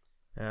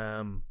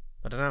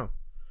 I don't know.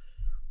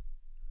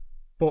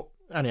 But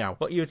anyhow,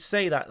 but you would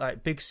say that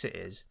like big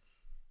cities,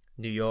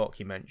 New York,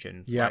 you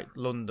mentioned, like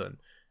London.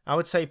 I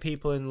would say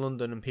people in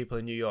London and people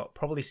in New York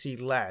probably see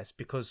less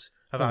because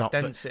of how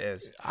dense it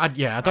is. I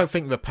don't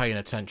think they're paying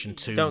attention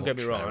to. Don't get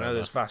me wrong. I know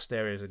there's vast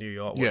areas of New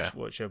York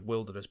which are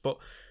wilderness, but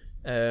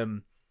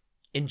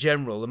in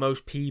general, the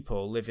most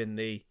people live in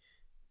the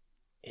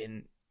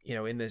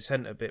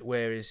centre bit,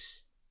 where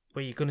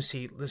you're going to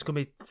see there's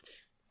going to be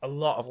a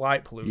lot of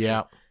light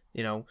pollution.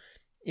 Yeah.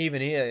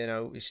 Even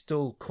here, it's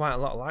still quite a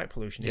lot of light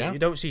pollution. Yeah. You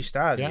don't see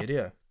stars here, do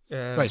you?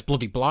 Well, it's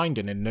bloody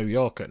blinding in New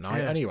York at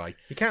night. Yeah. Anyway,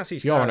 you can't see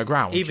stars. You're on the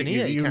ground. Even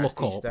here, you can't look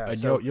see up, stars, and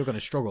so you're going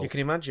to struggle. you can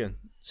imagine.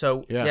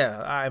 So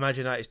Yeah. I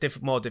imagine that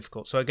it's more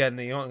difficult. So again,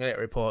 you're not going to get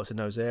reports in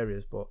those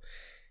areas. But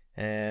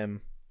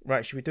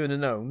right, should we do the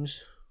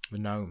gnomes? The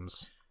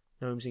gnomes.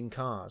 Gnomes in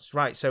cars.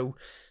 Right, so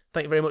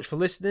thank you very much for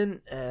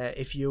listening.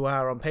 If you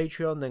are on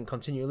Patreon, then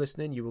continue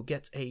listening. You will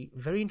get a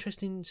very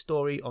interesting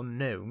story on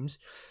gnomes.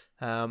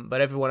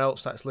 But everyone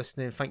else that's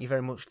listening, thank you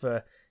very much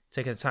for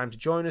taking the time to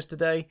join us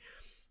today.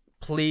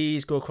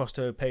 Please go across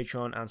to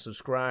Patreon and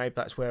subscribe.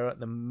 That's where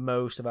the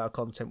most of our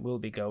content will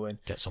be going.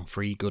 Get some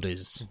free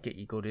goodies. Get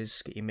your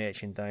goodies, get your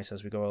merchandise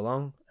as we go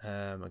along.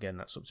 Again,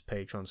 that's up to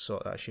Patreon to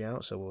sort that shit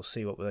out. So we'll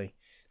see what they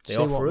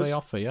offer us. They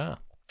offer, yeah.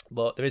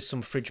 But there is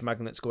some fridge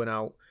magnets going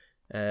out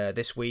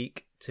this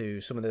week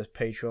to some of the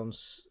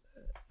Patrons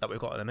that we've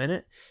got in a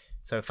minute.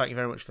 So thank you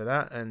very much for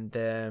that.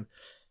 And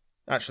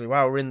actually,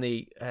 while we're in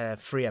the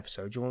free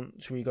episode,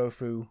 should we go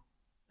through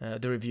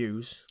the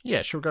reviews?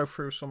 Yeah, should we go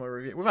through some of the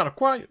reviews? We've had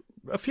quite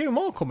a few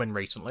more coming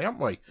recently,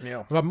 haven't we?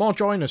 Yeah. We've had more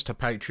joiners to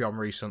Patreon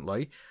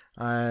recently.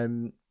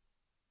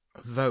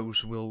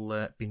 Those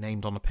will be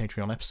named on the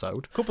Patreon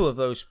episode. A couple of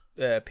those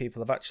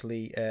people have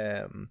actually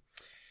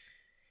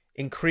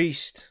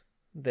increased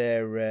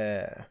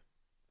their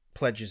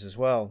pledges as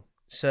well.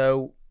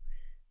 So,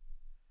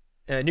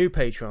 new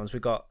patrons,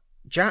 we've got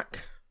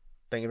Jack.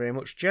 Thank you very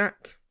much,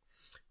 Jack.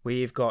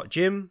 We've got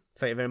Jim.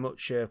 Thank you very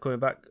much for coming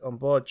back on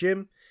board,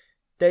 Jim.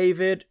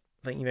 David.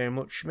 Thank you very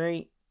much,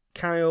 mate.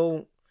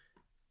 Kyle.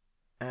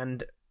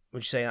 And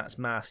would you say that's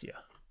Marcia?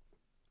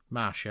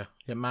 Marcia.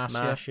 Yeah,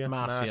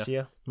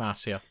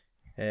 Marcia.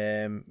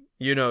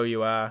 You know who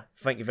you are.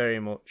 Thank you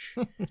very much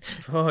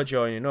for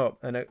joining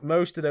up. And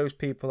most of those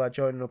people are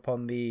joining up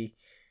on the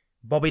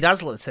Bobby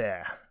Dazzler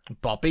tier.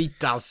 Bobby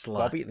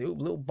Dazzler.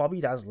 Little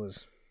Bobby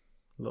Dazzlers.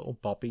 Little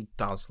Bobby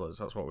Dazzlers.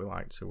 That's what we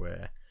like to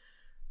wear.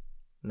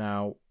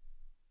 Now,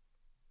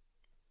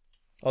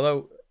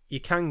 although you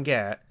can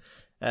get,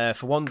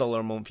 for $1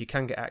 a month, you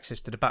can get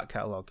access to the back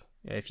catalogue.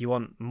 If you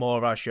want more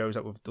of our shows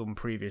that we've done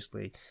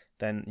previously,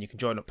 then you can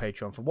join up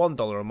Patreon for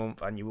 $1 a month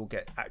and you will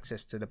get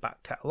access to the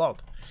back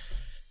catalogue.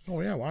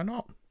 Oh yeah, why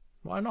not?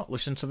 Why not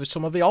listen to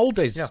some of the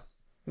oldies? Yeah,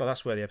 well,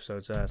 that's where the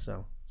episodes are,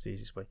 so it's the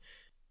easiest way.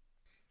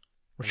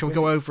 Well, shall we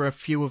go over a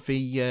few of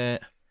the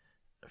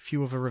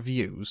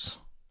reviews?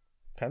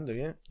 Can do,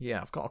 yeah.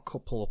 Yeah, I've got a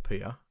couple up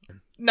here.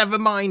 Never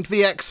mind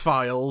the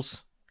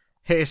X-Files.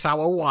 Here's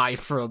our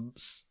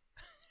Y-fronts.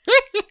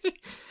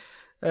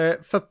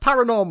 For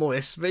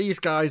paranormalists, these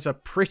guys are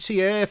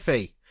pretty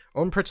earthy,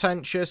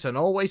 unpretentious, and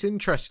always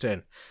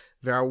interesting.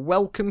 They're a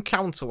welcome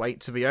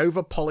counterweight to the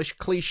over-polished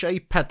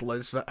cliché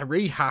peddlers that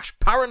rehash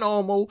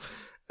paranormal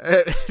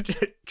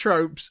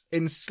tropes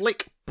in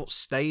slick but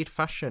staid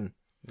fashion.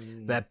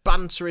 Their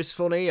banter is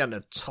funny, and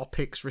the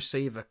topics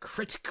receive a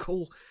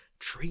critical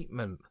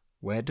treatment.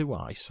 Where do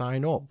I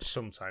sign up?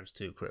 Sometimes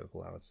too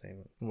critical, I would say.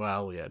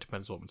 Well, yeah, it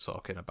depends what we're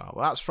talking about.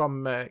 That's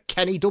from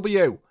Kenny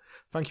W.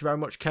 Thank you very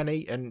much,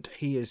 Kenny. And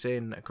he is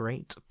in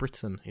Great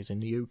Britain. He's in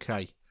the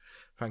UK.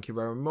 Thank you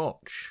very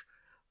much.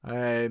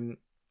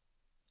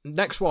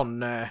 Next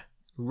one,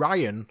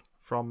 Ryan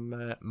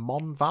from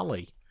Mon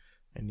Valley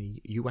in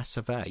the US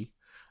of A.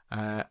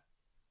 I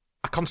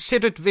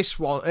considered this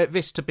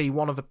to be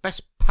one of the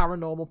best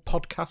paranormal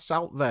podcasts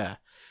out there,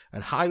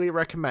 and highly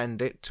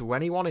recommend it to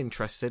anyone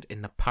interested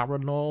in the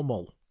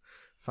paranormal.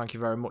 Thank you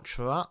very much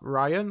for that,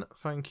 Ryan.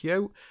 Thank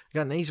you.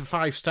 Again, these are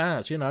 5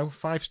 stars,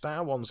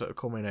 5-star ones that are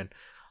coming in.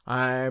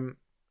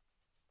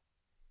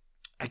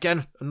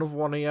 Again, another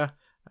one here.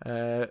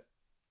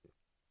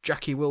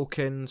 Jackie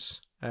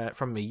Wilkins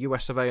from the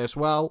US of A as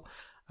well.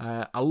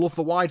 I love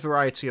the wide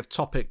variety of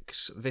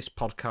topics this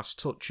podcast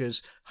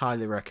touches.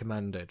 Highly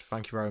recommended.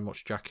 Thank you very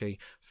much, Jackie.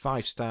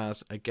 5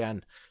 stars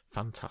again.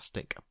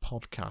 Fantastic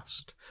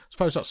podcast. I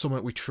suppose that's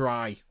something we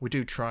try. We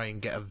do try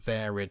and get a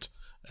varied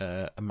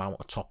amount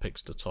of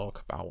topics to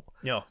talk about.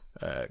 Yeah.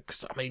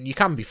 Because, you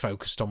can be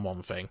focused on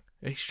one thing.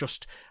 It's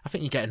just, I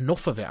think you get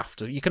enough of it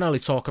after. You can only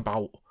talk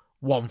about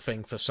one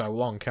thing for so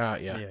long,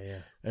 can't you?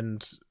 Yeah.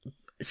 And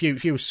if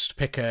you was to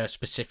pick a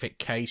specific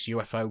case,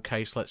 UFO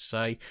case, let's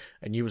say,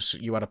 and you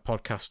had a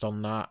podcast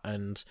on that,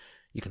 and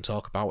you can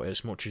talk about it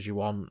as much as you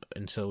want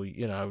until,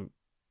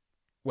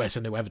 where's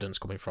the new evidence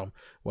coming from?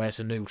 Where's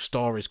the new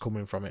stories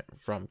coming from?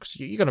 Because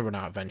you're going to run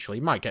out eventually.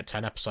 You might get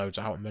 10 episodes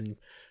out and then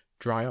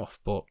dry off,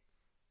 but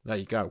there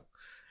you go.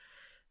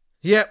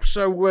 Yep,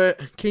 so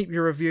keep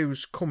your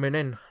reviews coming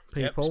in,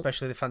 people. Yep,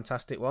 especially the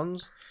fantastic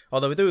ones.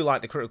 Although we do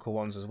like the critical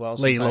ones as well.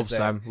 Lee loves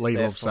them. Lee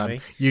loves them.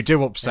 You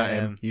do upset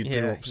him. You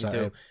do upset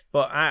him.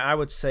 But I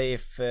would say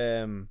if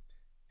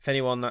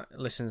anyone that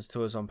listens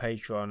to us on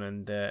Patreon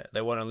and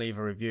they want to leave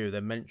a review,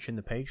 then mention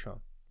the Patreon.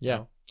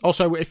 Yeah.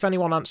 Also, if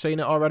anyone hasn't seen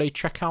it already,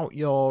 check out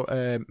your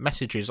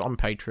messages on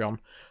Patreon.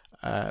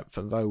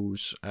 for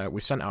those.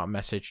 We sent out a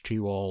message to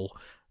you all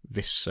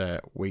this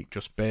week,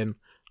 just been.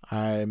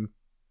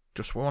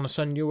 Just want to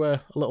send you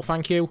a little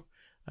thank you.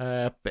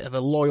 Bit of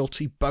a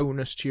loyalty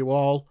bonus to you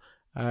all.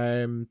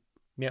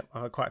 Yep,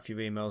 I had quite a few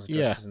emails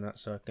addresses and that,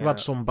 so I've had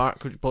some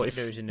back, but if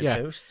in the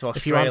post to Australia,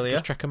 if you haven't,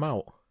 just check them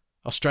out.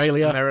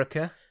 Australia,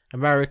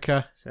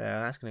 America. So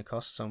that's going to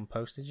cost some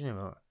postage, you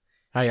know.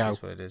 Hey,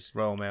 that's what it is.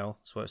 Royal Mail.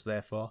 That's what it's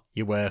there for.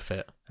 You're worth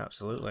it.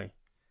 Absolutely.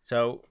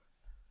 So,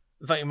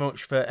 thank you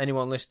much for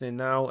anyone listening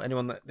now.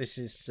 Anyone that this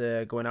is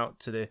going out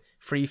to the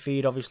free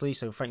feed, obviously.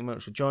 So, thank you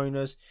much for joining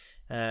us.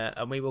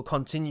 And we will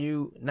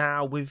continue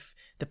now with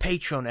the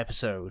Patreon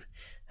episode.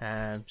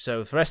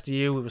 So, for the rest of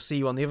you, we will see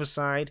you on the other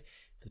side.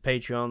 For the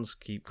Patreons,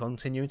 keep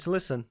continuing to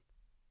listen.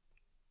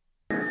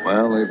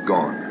 Well, they've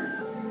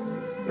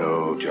gone.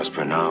 No, just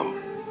for now.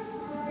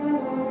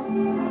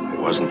 It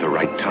wasn't the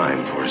right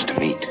time for us to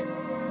meet.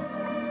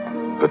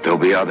 But there'll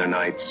be other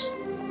nights,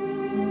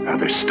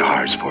 other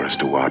stars for us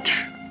to watch.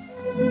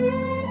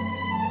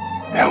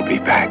 They'll be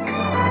back.